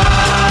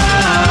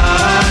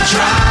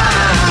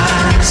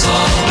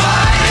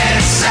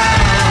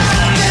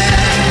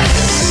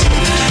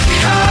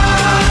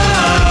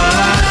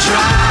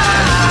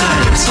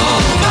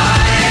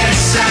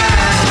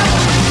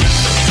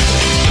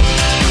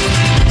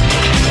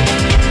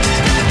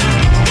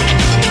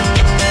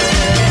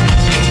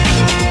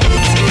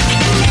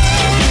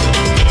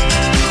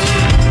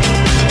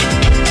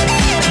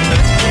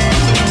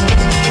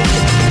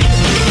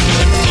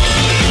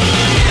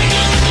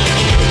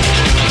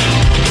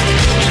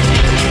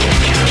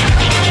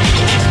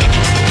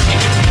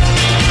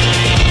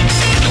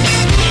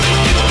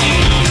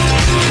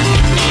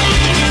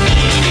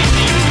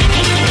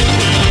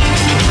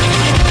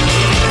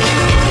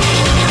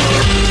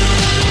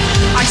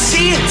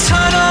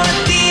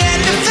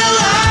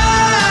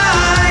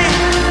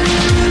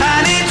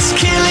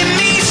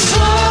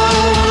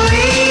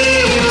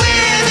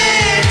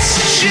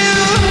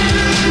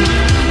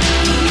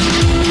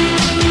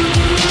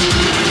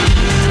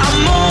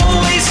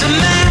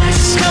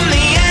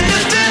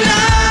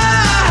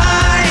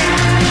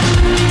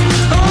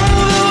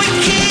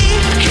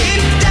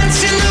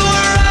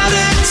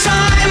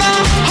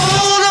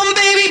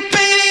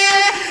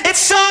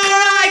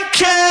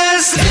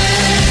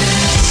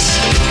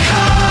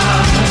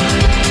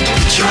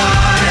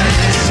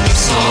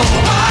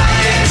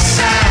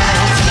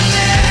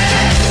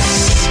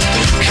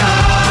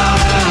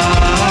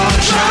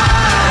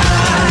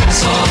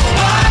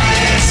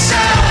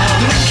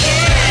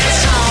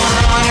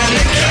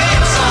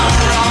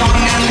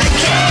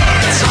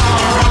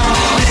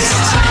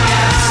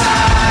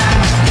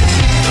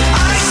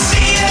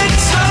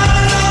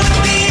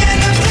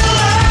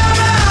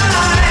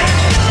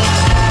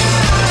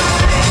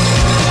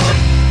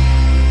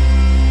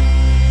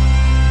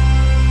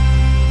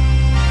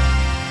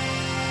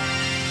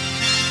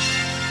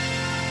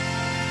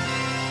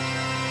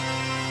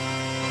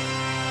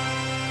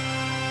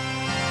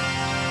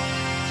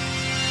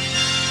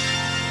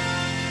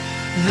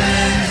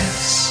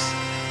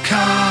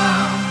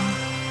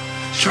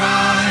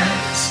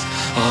drives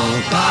all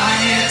by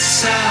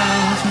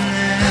itself.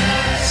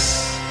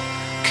 This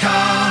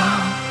car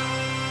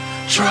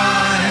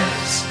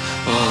drives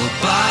all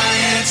by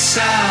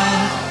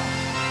itself.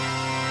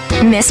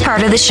 Miss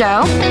part of the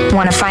show?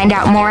 Want to find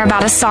out more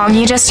about a song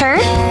you just heard?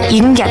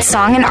 You can get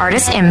song and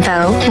artist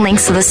info,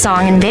 links to the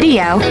song and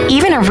video,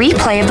 even a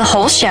replay of the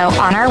whole show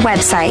on our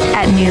website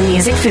at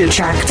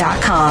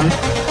newmusicfoodtruck.com.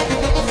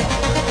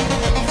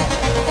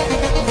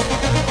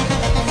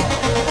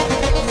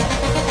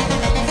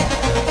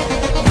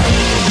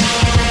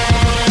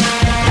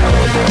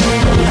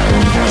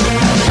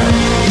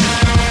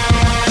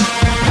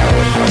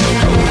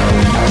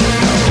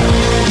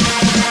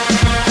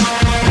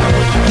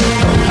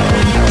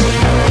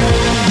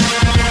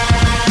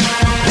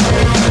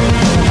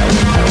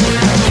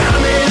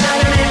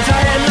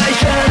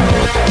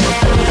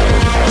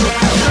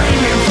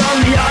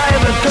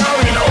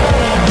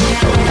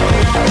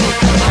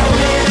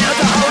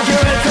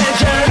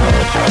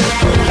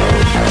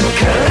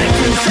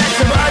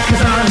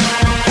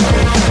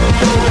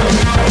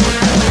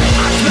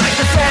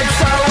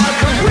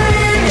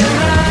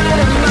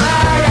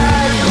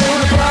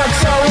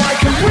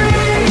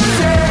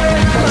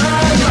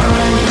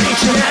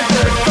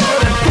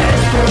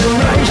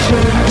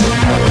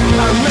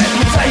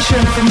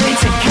 For me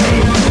to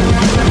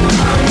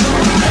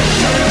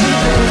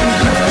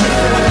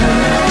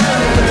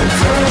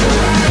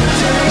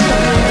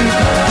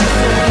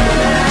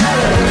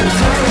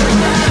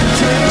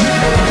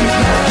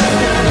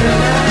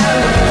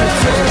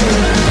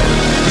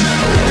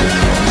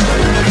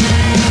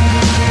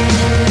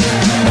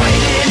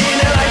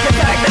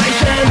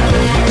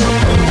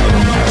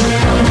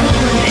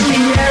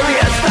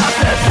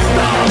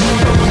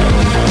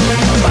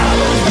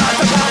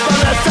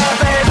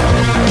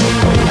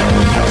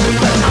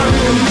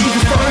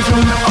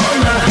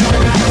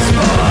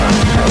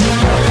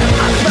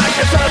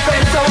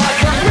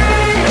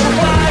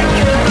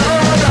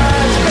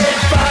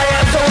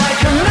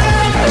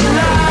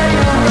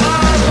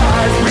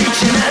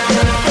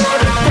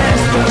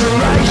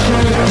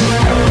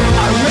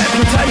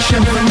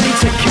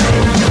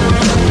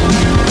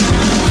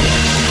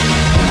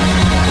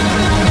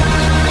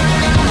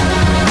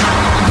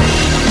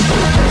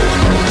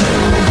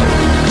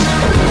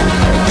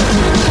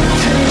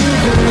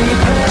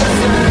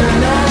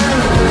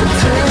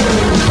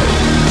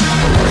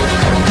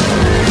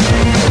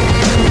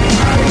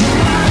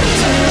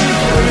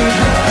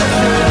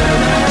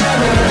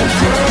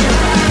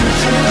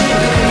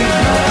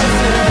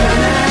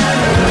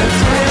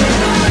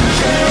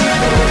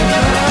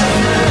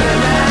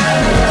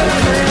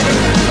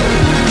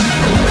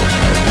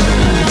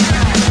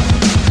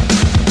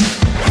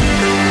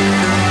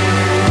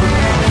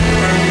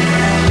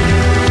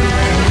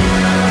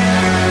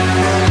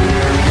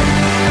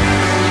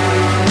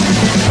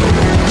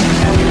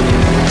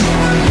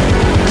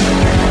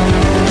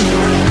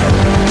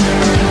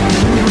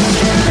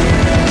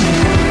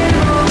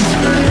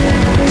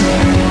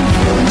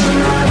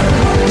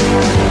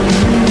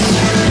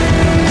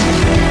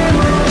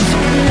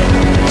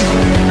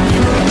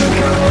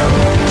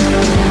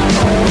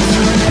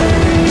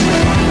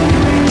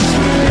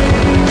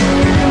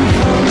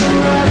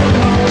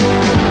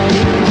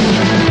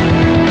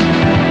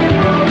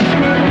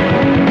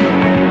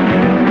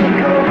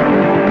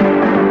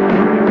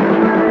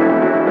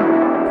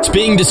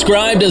Being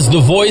described as the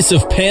voice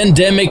of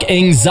pandemic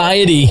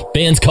anxiety.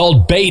 Band's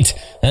called Bait.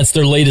 That's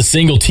their latest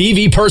single,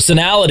 TV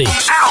Personality. Ow,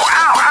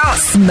 ow, ow.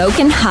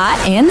 Smoking hot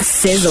and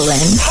sizzling.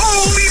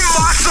 Holy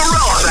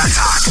mozzarella, that's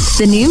hot.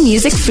 The new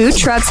music food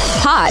truck's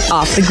hot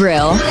off the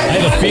grill. I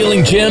have a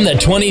feeling, Jim, that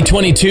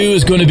 2022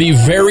 is going to be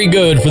very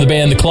good for the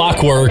band The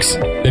Clockworks.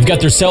 They've got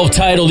their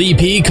self-titled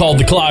EP called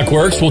The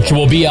Clockworks, which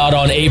will be out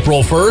on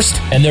April 1st.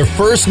 And their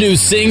first new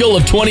single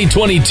of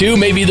 2022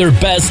 may be their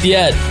best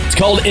yet. It's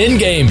called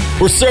Endgame.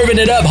 We're serving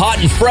it up hot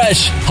and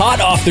fresh,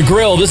 hot off the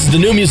grill. This is the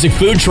new music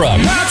food truck.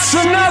 That's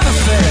another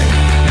thing.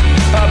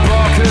 I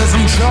bark as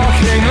I'm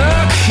talking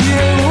like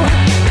you.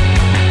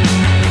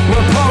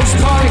 We're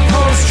post-punk,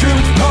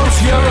 post-truth,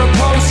 post-Euro,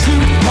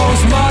 post-truth,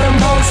 post-modern,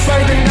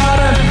 post-faking,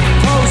 modern,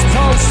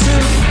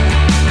 post-truth.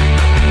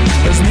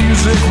 There's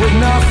music with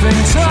nothing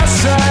to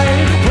say,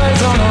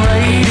 plays on the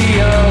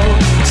radio.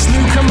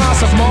 Snooker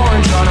myself more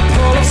and trying to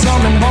pull up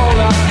something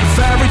bolder. If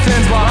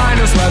everything's behind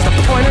us, where's the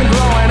point in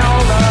growing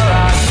older?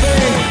 I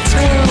think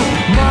too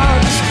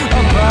much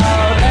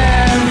about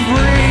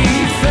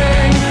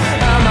everything.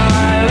 Am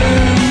I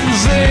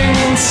losing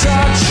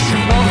touch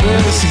of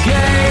this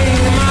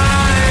game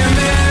I'm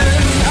in?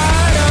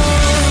 I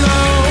don't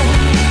know.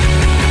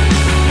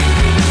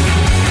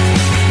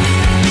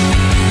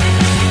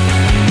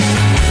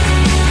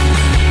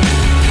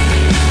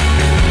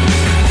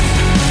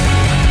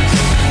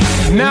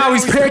 Now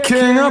he's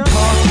picking a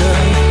pocket,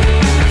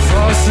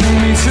 forcing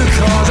me to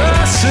cause a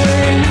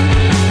scene.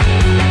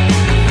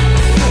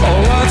 All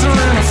words are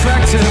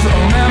ineffective,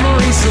 all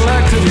memory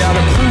selective. Yeah,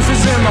 the proof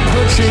is in my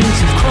pushing,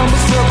 truth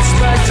crumbles to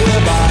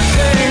perspective. I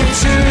think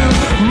too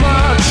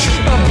much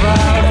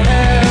about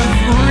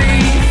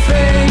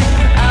everything.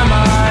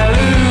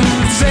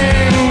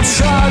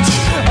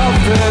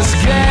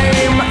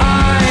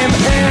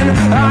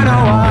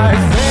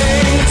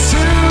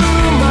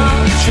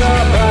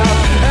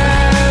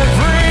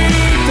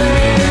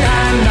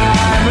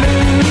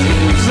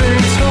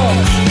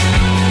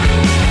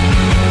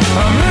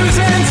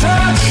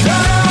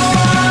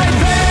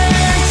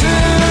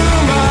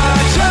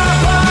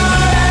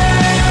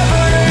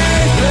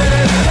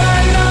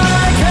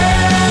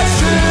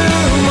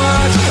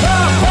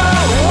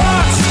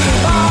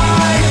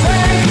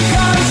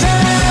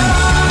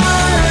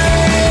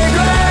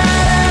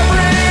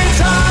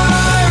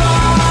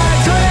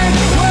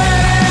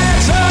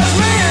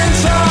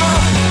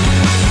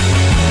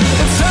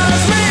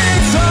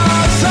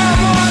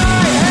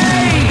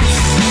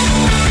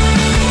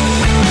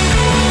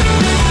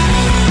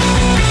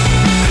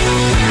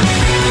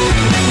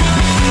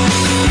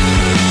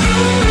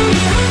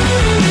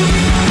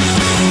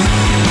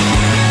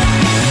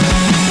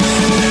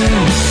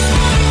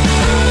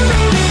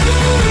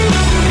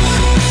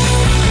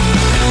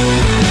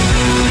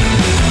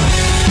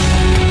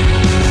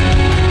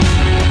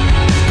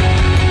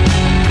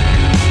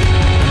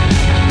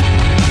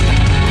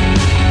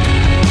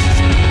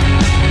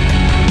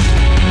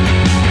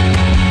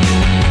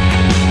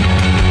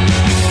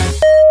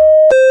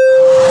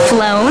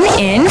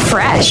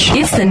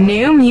 It's the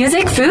New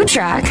Music Food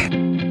Truck.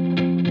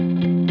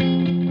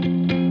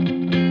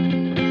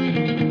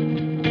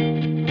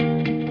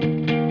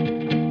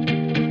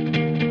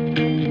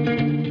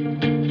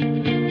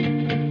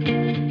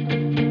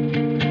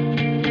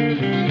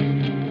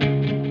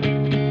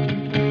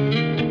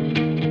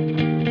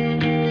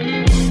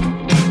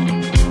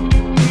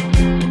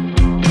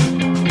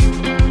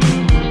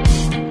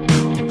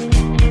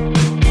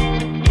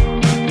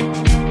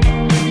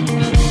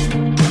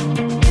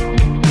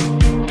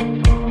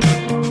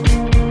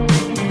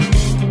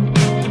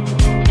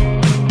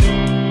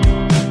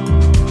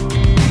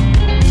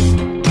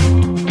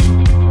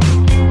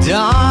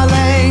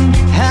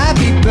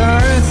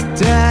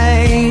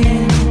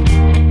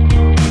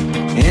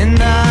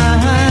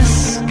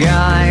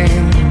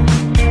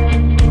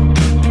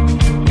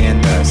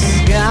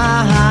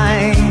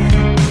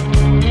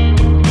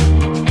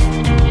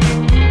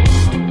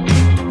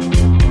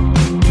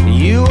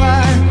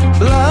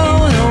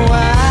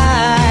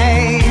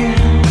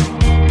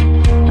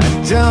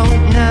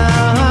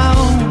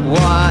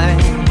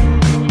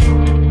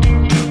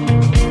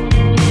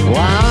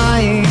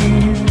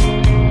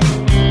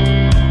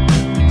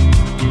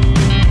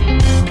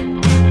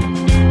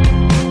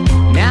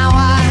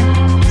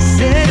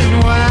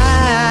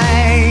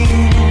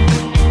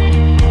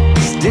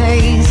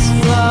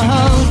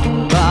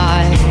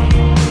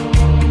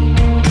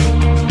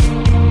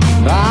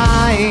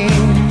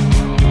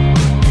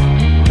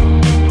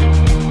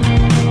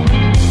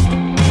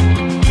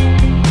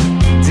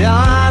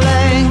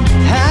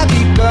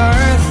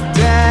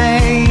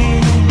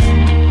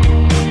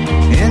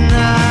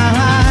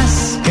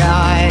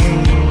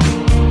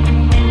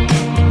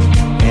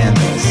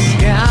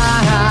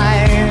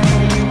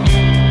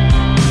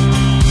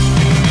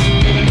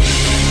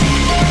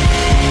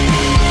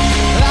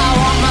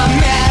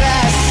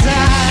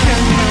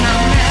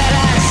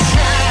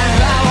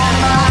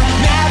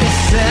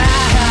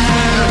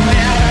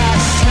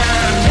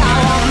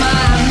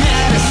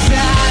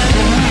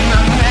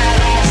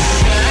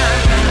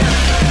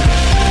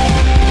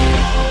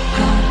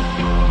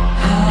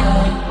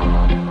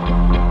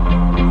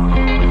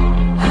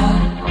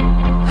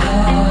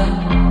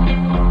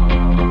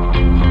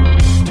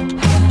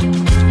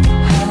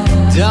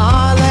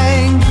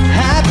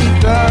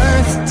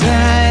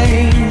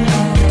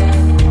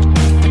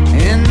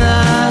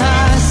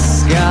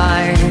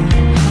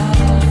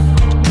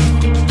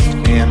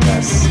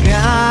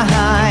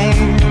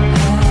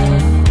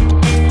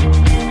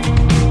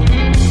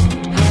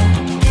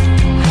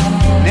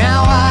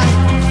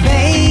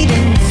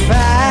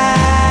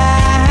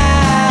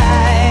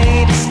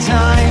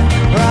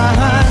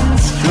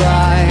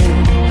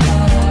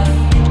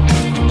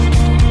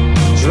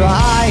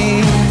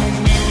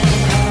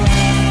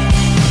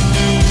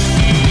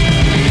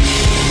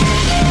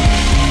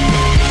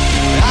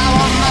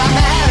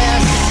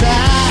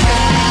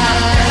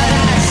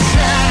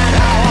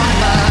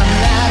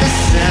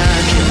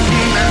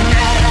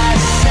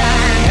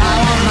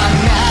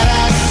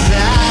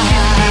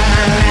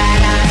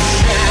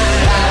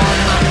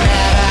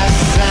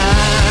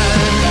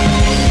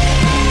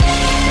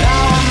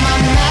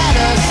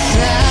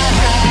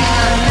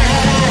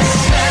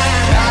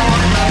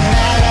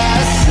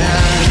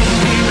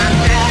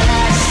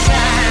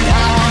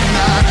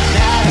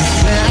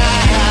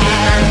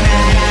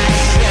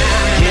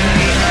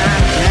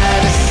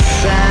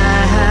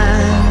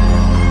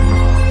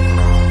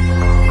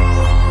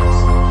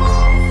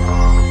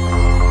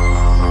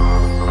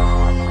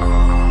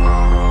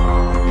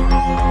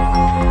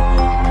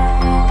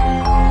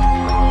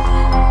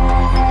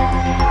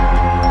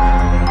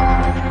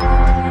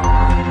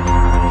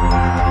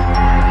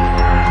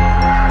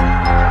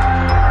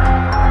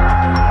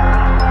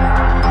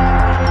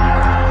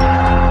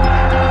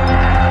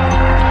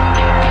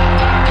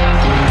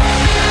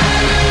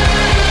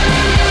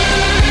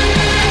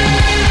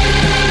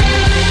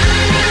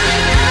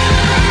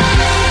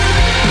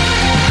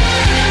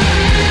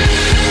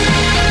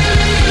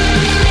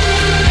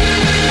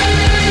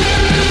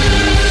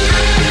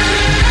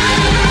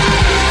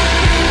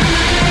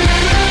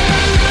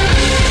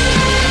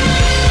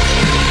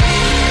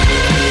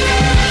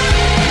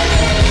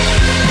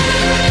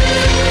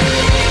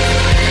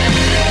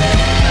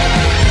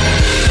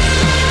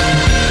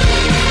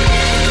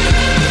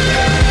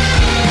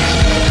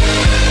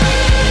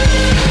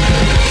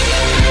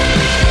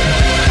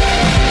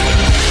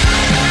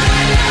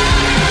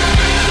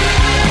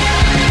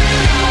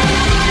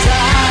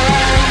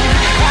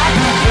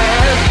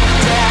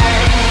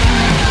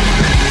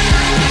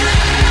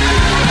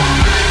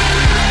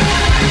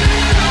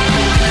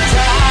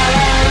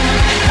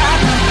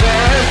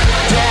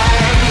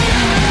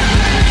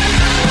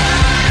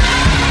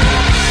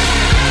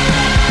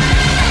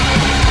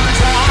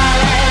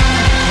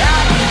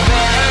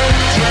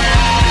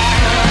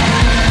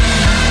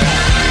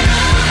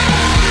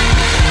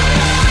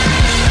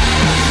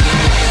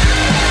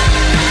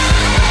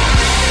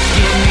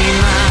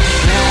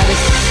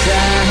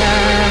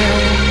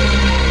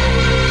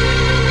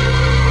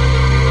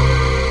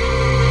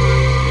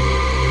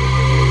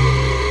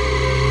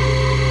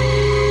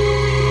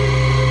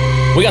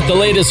 We got the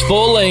latest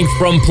full-length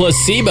from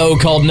Placebo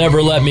called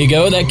Never Let Me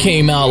Go. That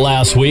came out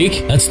last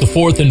week. That's the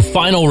fourth and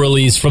final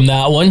release from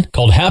that one,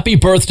 called Happy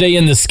Birthday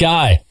in the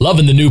Sky.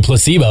 Loving the new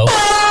Placebo.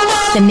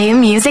 The new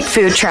music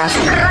food truck.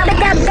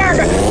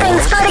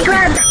 Thanks for the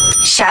grub.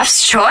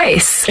 Chef's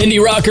Choice.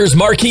 Indie rockers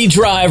Marquis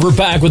Drive are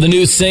back with a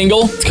new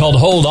single. It's called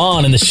Hold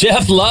On, and the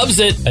chef loves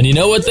it. And you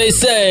know what they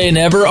say,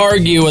 never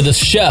argue with a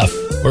chef.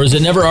 Or is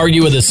it never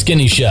argue with a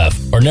skinny chef?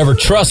 Or never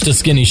trust a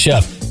skinny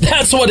chef?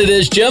 That's what it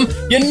is, Jim.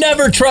 You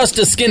never trust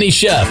a skinny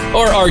chef.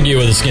 Or argue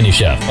with a skinny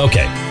chef.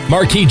 Okay,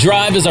 Marquis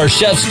Drive is our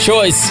chef's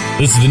choice.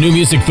 This is the new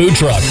music food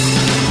truck.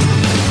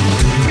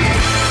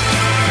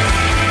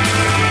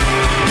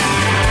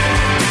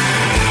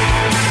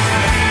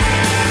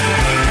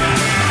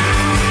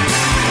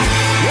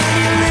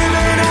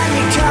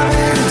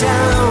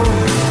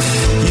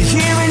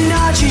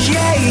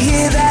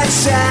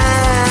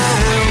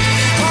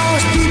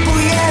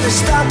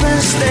 Stop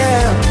and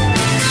stare,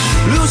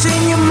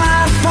 losing your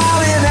mind,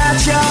 falling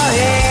out your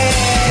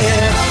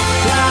head.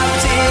 How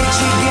did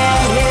you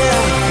get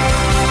here?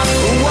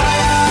 Why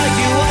are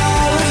you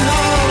all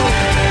alone?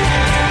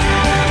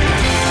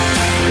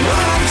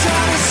 What I'm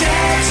trying to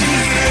say to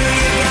you,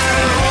 you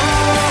gotta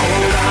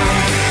hold on,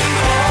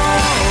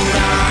 hold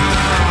on.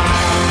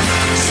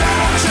 So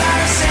I'm trying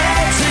to say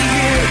to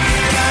you,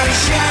 gotta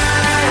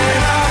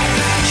shine on,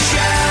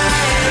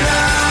 shine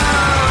on.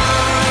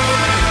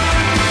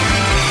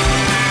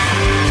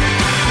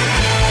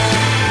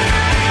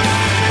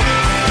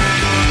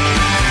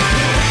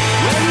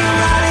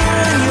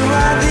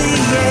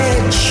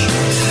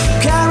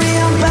 Carry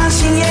on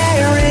passing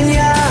air in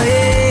your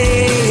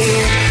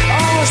head.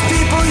 All those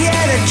people,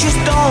 yeah, that just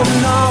don't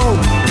know.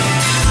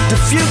 The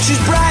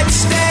future's bright,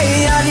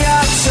 stay on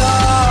your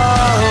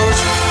toes.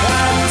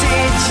 How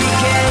did you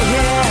get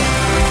here?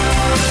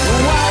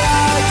 Why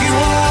are you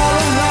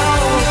all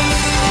alone?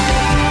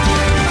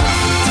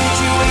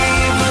 Did you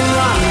even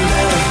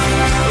wonder?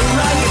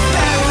 Are you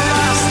better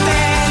off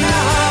staying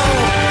at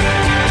home?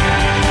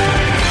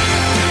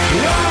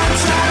 What I'm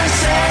trying to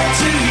say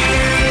to you,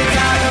 you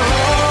gotta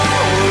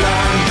hold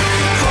on,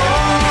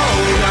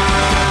 hold on.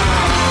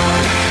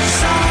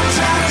 So I'm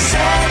trying to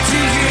say to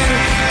you,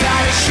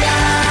 gotta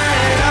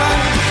shine on,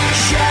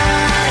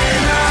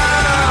 shine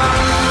on.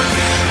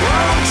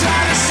 What I'm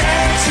trying to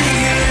say to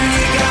you,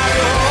 you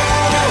gotta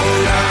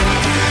hold on,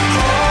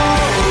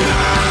 hold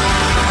on.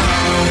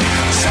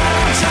 So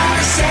I'm trying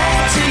to say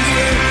to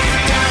you,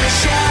 gotta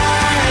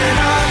shine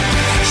on,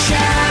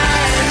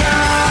 shine on.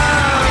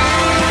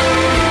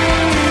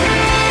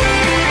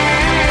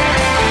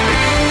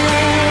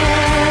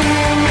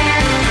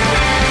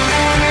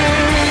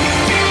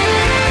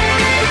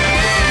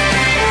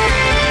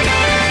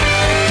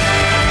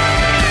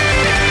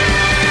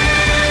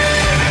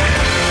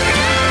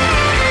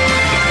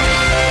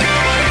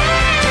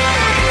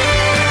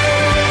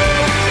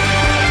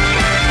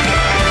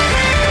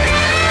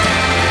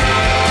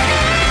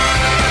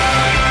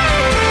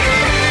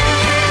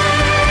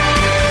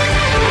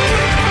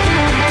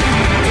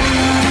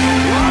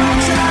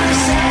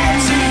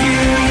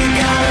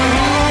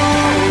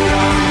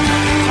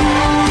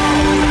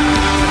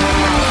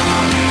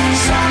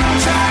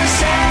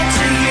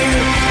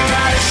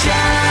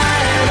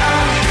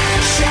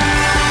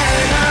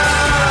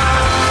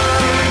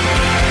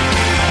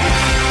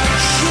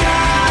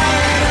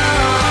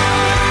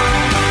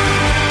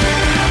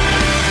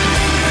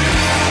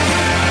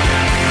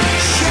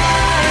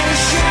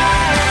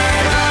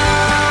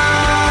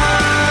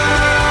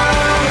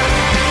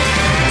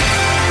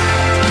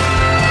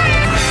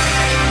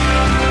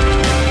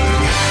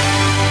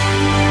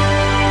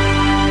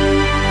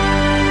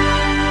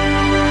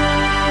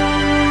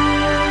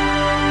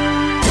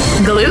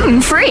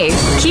 Gluten-free,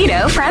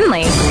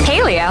 keto-friendly,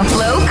 paleo,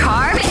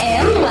 low-carb,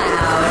 and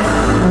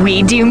loud.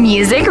 We do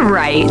music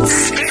right.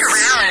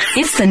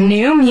 It's the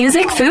new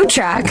music food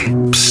truck.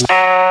 Psst.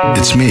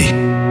 It's me,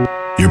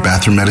 your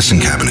bathroom medicine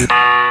cabinet.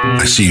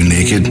 I see you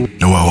naked,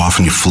 know how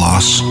often you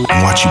floss,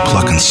 and watch you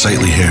pluck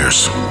unsightly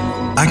hairs.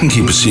 I can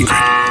keep a secret,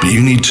 but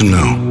you need to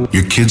know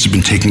your kids have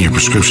been taking your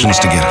prescriptions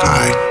to get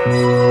high.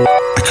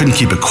 I couldn't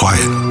keep it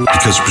quiet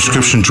because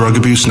prescription drug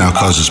abuse now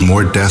causes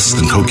more deaths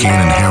than cocaine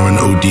and heroin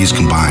ODs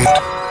combined.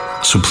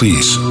 So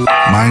please,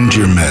 mind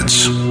your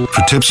meds.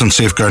 For tips on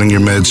safeguarding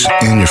your meds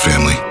and your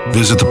family,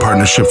 visit the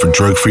Partnership for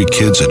Drug-Free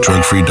Kids at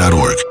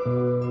drugfree.org.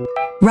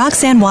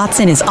 Roxanne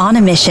Watson is on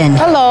a mission.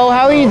 Hello,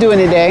 how are you doing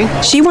today?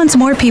 She wants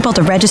more people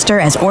to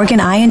register as organ,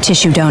 eye, and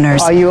tissue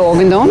donors. Are you an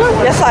organ donor?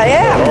 Yes, I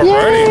am.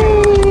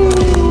 Yay!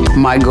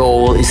 My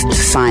goal is to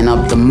sign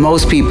up the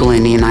most people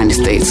in the United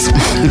States.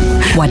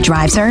 What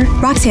drives her?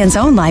 Roxanne's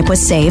own life was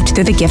saved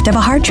through the gift of a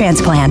heart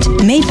transplant,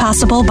 made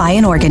possible by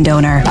an organ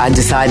donor. I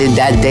decided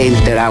that day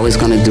that I was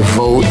going to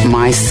devote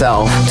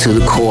myself to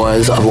the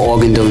cause of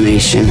organ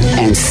donation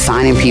and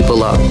signing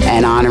people up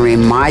and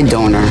honoring my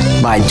donor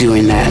by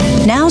doing that.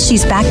 Now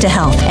she's back to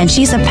health, and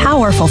she's a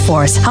powerful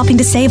force helping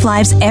to save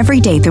lives every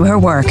day through her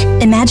work.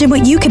 Imagine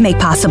what you can make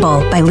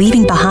possible by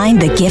leaving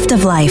behind the gift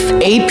of life.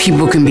 8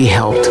 people can be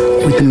helped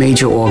with the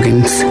major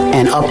organs,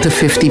 and up to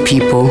 50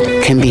 people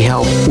can be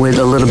helped with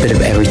a little bit of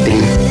everything.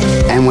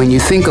 And when you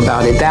think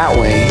about it that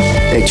way,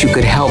 that you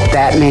could help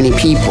that many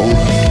people,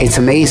 it's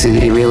amazing.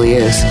 It really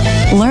is.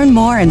 Learn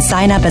more and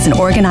sign up as an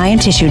organ, eye,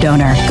 and tissue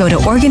donor. Go to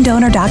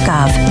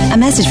organdonor.gov. A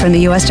message from the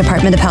U.S.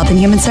 Department of Health and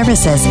Human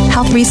Services,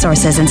 Health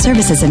Resources and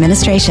Services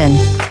Administration.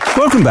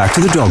 Welcome back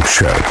to The Dog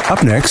Show.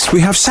 Up next, we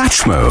have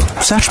Satchmo.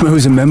 Satchmo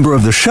is a member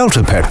of the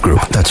Shelter Pet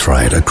Group. That's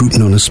right, a group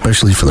known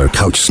especially for their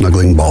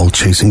couch-snuggling,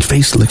 ball-chasing,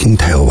 face-licking,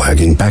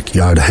 tail-wagging,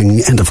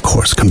 backyard-hanging, and, of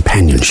course,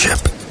 companionship.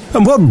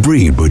 And what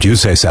breed would you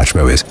say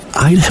Satchmo is?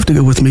 I'd have to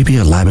go with maybe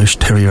a lavish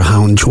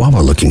terrier-hound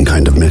chihuahua-looking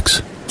kind of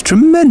mix.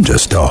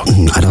 Tremendous dog.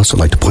 I'd also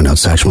like to point out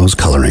Satchmo's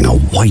coloring, a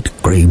white,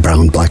 gray,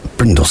 brown, black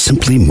brindle,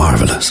 simply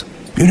marvelous.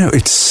 You know,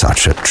 it's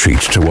such a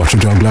treat to watch a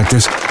dog like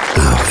this.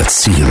 Now, let's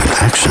see him in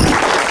action.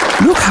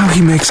 Look how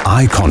he makes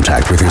eye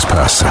contact with his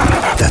person.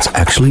 That's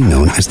actually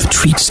known as the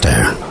treat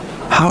stare.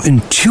 How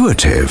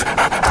intuitive.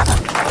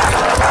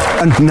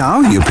 And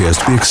now he appears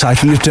to be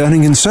excitedly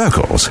turning in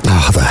circles.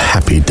 Ah, the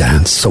happy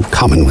dance, so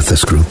common with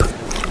this group.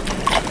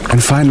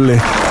 And finally,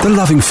 the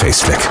loving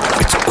face lick.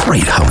 It's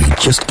great how he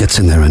just gets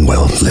in there and,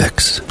 well,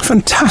 licks.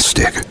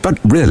 Fantastic. But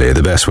really,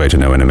 the best way to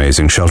know an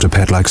amazing shelter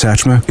pet like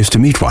Satchmo is to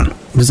meet one.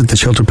 Visit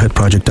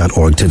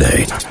theshelterpetproject.org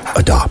today.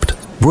 Adopt.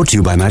 Brought to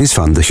you by Maddie's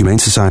Fund, the Humane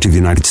Society of the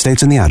United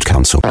States, and the Ad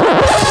Council. And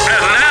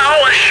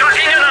now, a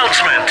shocking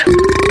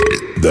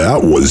announcement.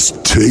 That was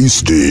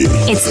tasty.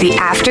 It's the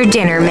After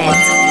Dinner Mint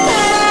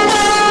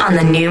on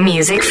the New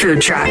Music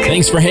Food Truck.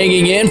 Thanks for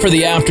hanging in for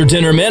the After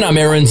Dinner Mint. I'm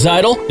Aaron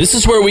Zytle. This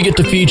is where we get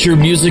to feature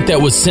music that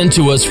was sent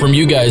to us from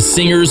you guys,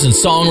 singers and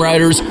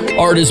songwriters,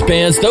 artists,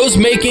 bands, those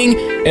making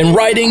and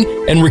writing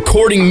and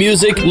recording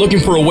music, looking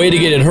for a way to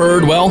get it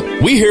heard. Well,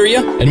 we hear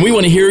you, and we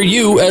want to hear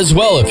you as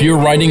well. If you're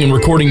writing and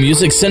recording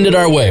music, send it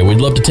our way.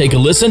 We'd love to take a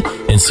listen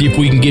and see if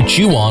we can get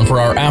you on for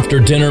our After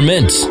Dinner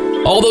Mint.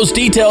 All those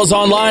details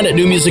online at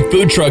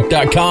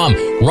newmusicfoodtruck.com.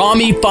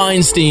 Rami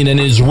Feinstein, an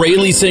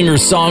Israeli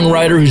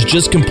singer-songwriter who's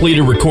just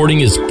completed recording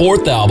his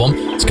 4th album.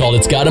 It's called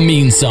It's Gotta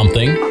Mean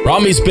Something.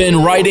 Rami's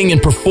been writing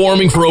and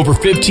performing for over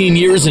 15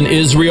 years in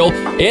Israel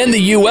and the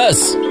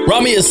U.S.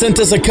 Rami has sent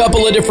us a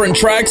couple of different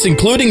tracks,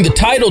 including the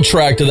title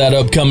track to that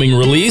upcoming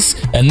release,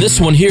 and this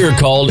one here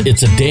called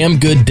It's a Damn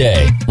Good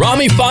Day.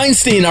 Rami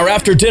Feinstein, our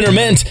After Dinner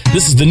Mint.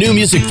 This is the New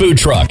Music Food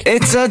Truck.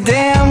 It's a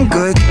damn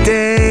good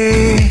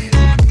day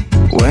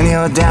when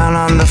you're down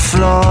on the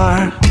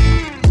floor.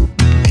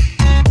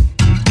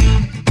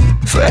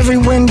 For every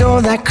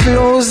window that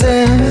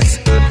closes,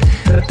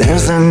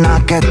 there's a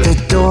knock at the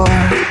door.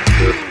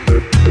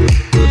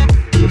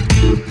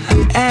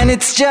 And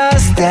it's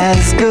just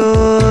as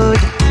good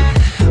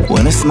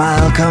when a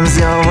smile comes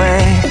your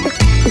way.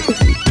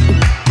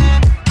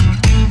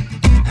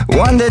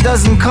 One that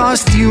doesn't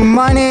cost you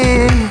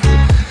money,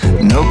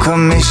 no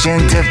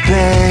commission to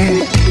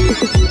pay.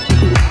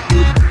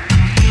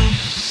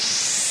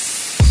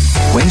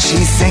 When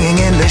she's singing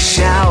in the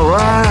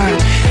shower,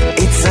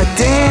 it's a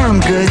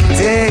damn good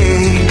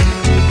day.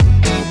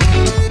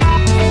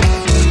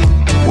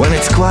 When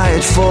it's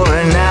quiet for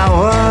an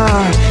hour,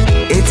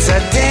 it's a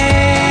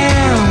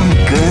damn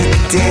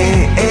good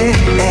day.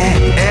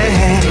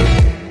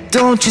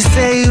 Don't you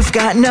say you've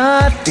got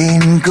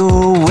nothing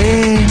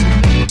going.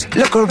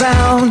 Look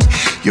around,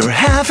 you're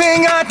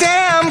having a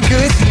damn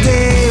good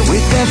day.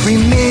 With every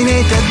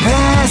minute that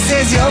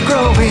passes, you're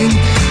growing.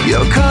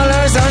 Your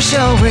colors are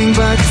showing,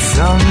 but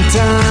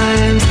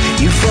sometimes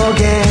you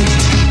forget.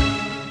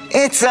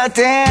 It's a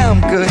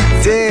damn good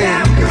day.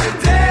 Damn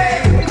good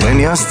day. When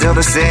you're still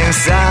the same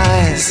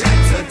size.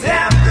 It's a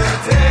damn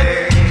good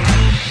day.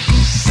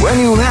 When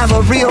you have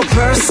a real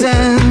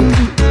person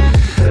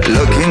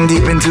looking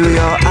deep into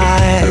your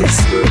eyes.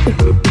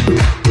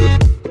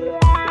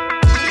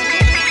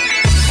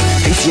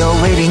 If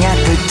you're waiting at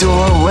the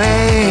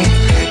doorway,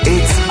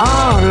 it's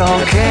all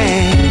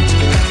okay.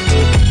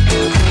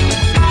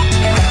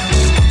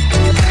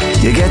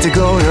 You get to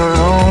go your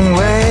own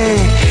way.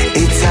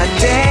 It's a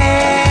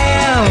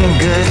damn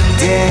good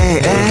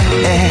day.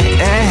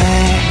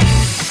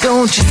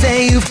 Don't you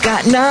say you've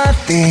got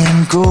nothing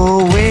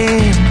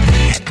going.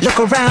 Look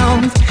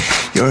around,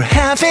 you're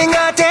having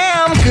a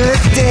damn good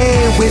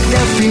day. With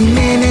every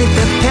minute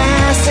that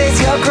passes,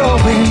 you're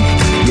growing.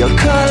 Your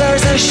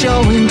colors are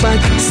showing, but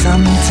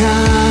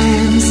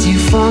sometimes you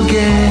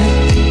forget.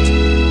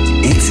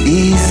 It's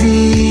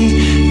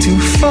easy to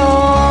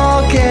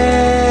forget.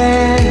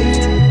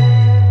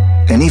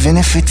 And even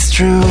if it's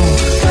true,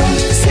 don't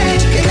say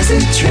it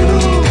isn't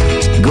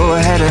true. Go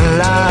ahead and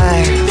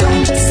lie.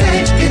 Don't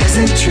say it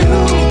isn't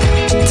true.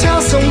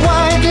 Tell some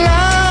white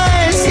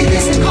lies. It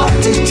isn't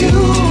hard to do.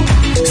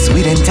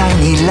 Sweet and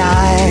tiny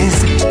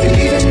lies.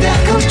 Believing that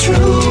come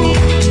true.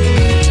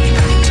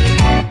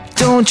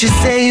 Don't you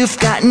say you've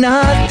got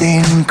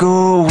nothing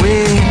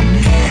going.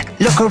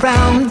 Look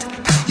around,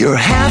 you're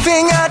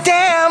having a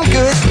damn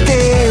good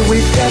day.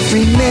 With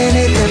every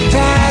minute that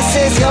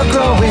passes, you're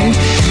growing.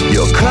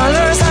 Your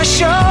colors are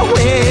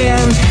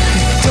showing.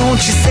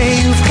 Don't you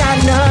say you've got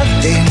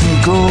nothing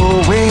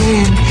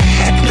going.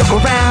 Look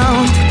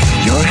around,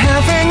 you're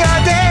having a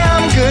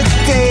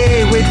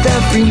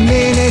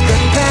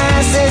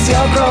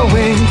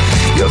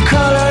Your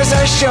colors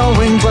are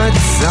showing, but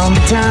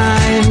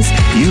sometimes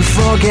you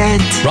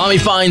forget. Rami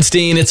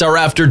Feinstein, it's our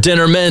after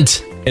dinner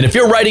mint. And if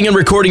you're writing and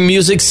recording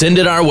music, send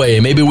it our way.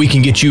 Maybe we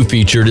can get you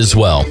featured as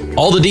well.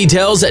 All the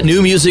details at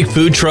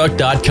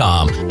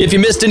newmusicfoodtruck.com. If you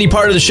missed any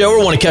part of the show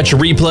or want to catch a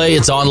replay,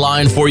 it's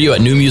online for you at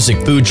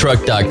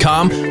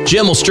newmusicfoodtruck.com.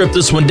 Jim will strip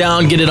this one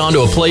down, get it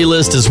onto a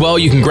playlist as well.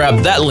 You can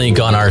grab that link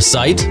on our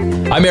site.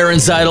 I'm Aaron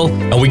Zytle,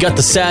 and we got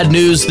the sad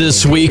news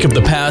this week of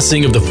the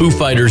passing of the Foo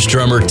Fighters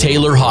drummer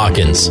Taylor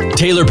Hawkins.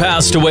 Taylor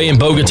passed away in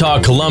Bogota,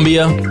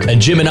 Colombia,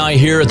 and Jim and I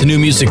here at the New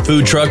Music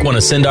Food Truck want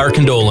to send our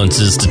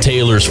condolences to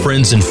Taylor's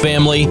friends and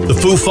family, the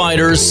Foo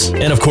Fighters,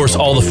 and of course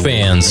all the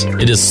fans.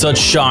 It is such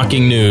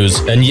shocking news,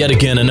 and yet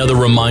again another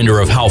reminder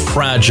of how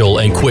fragile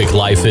and quick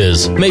life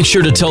is. Make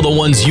sure to tell the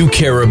ones you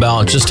care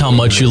about just how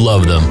much you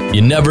love them.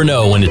 You never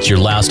know when it's your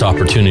last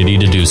opportunity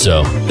to do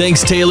so.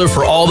 Thanks, Taylor,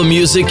 for all the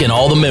music and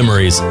all the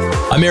memories.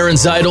 I'm Aaron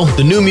Zytle.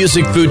 The New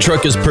Music Food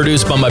Truck is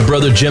produced by my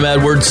brother Jim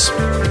Edwards.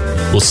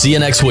 We'll see you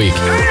next week.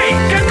 Hey,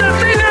 get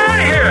that thing out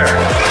of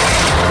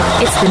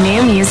here! It's the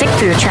New Music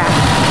Food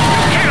Truck.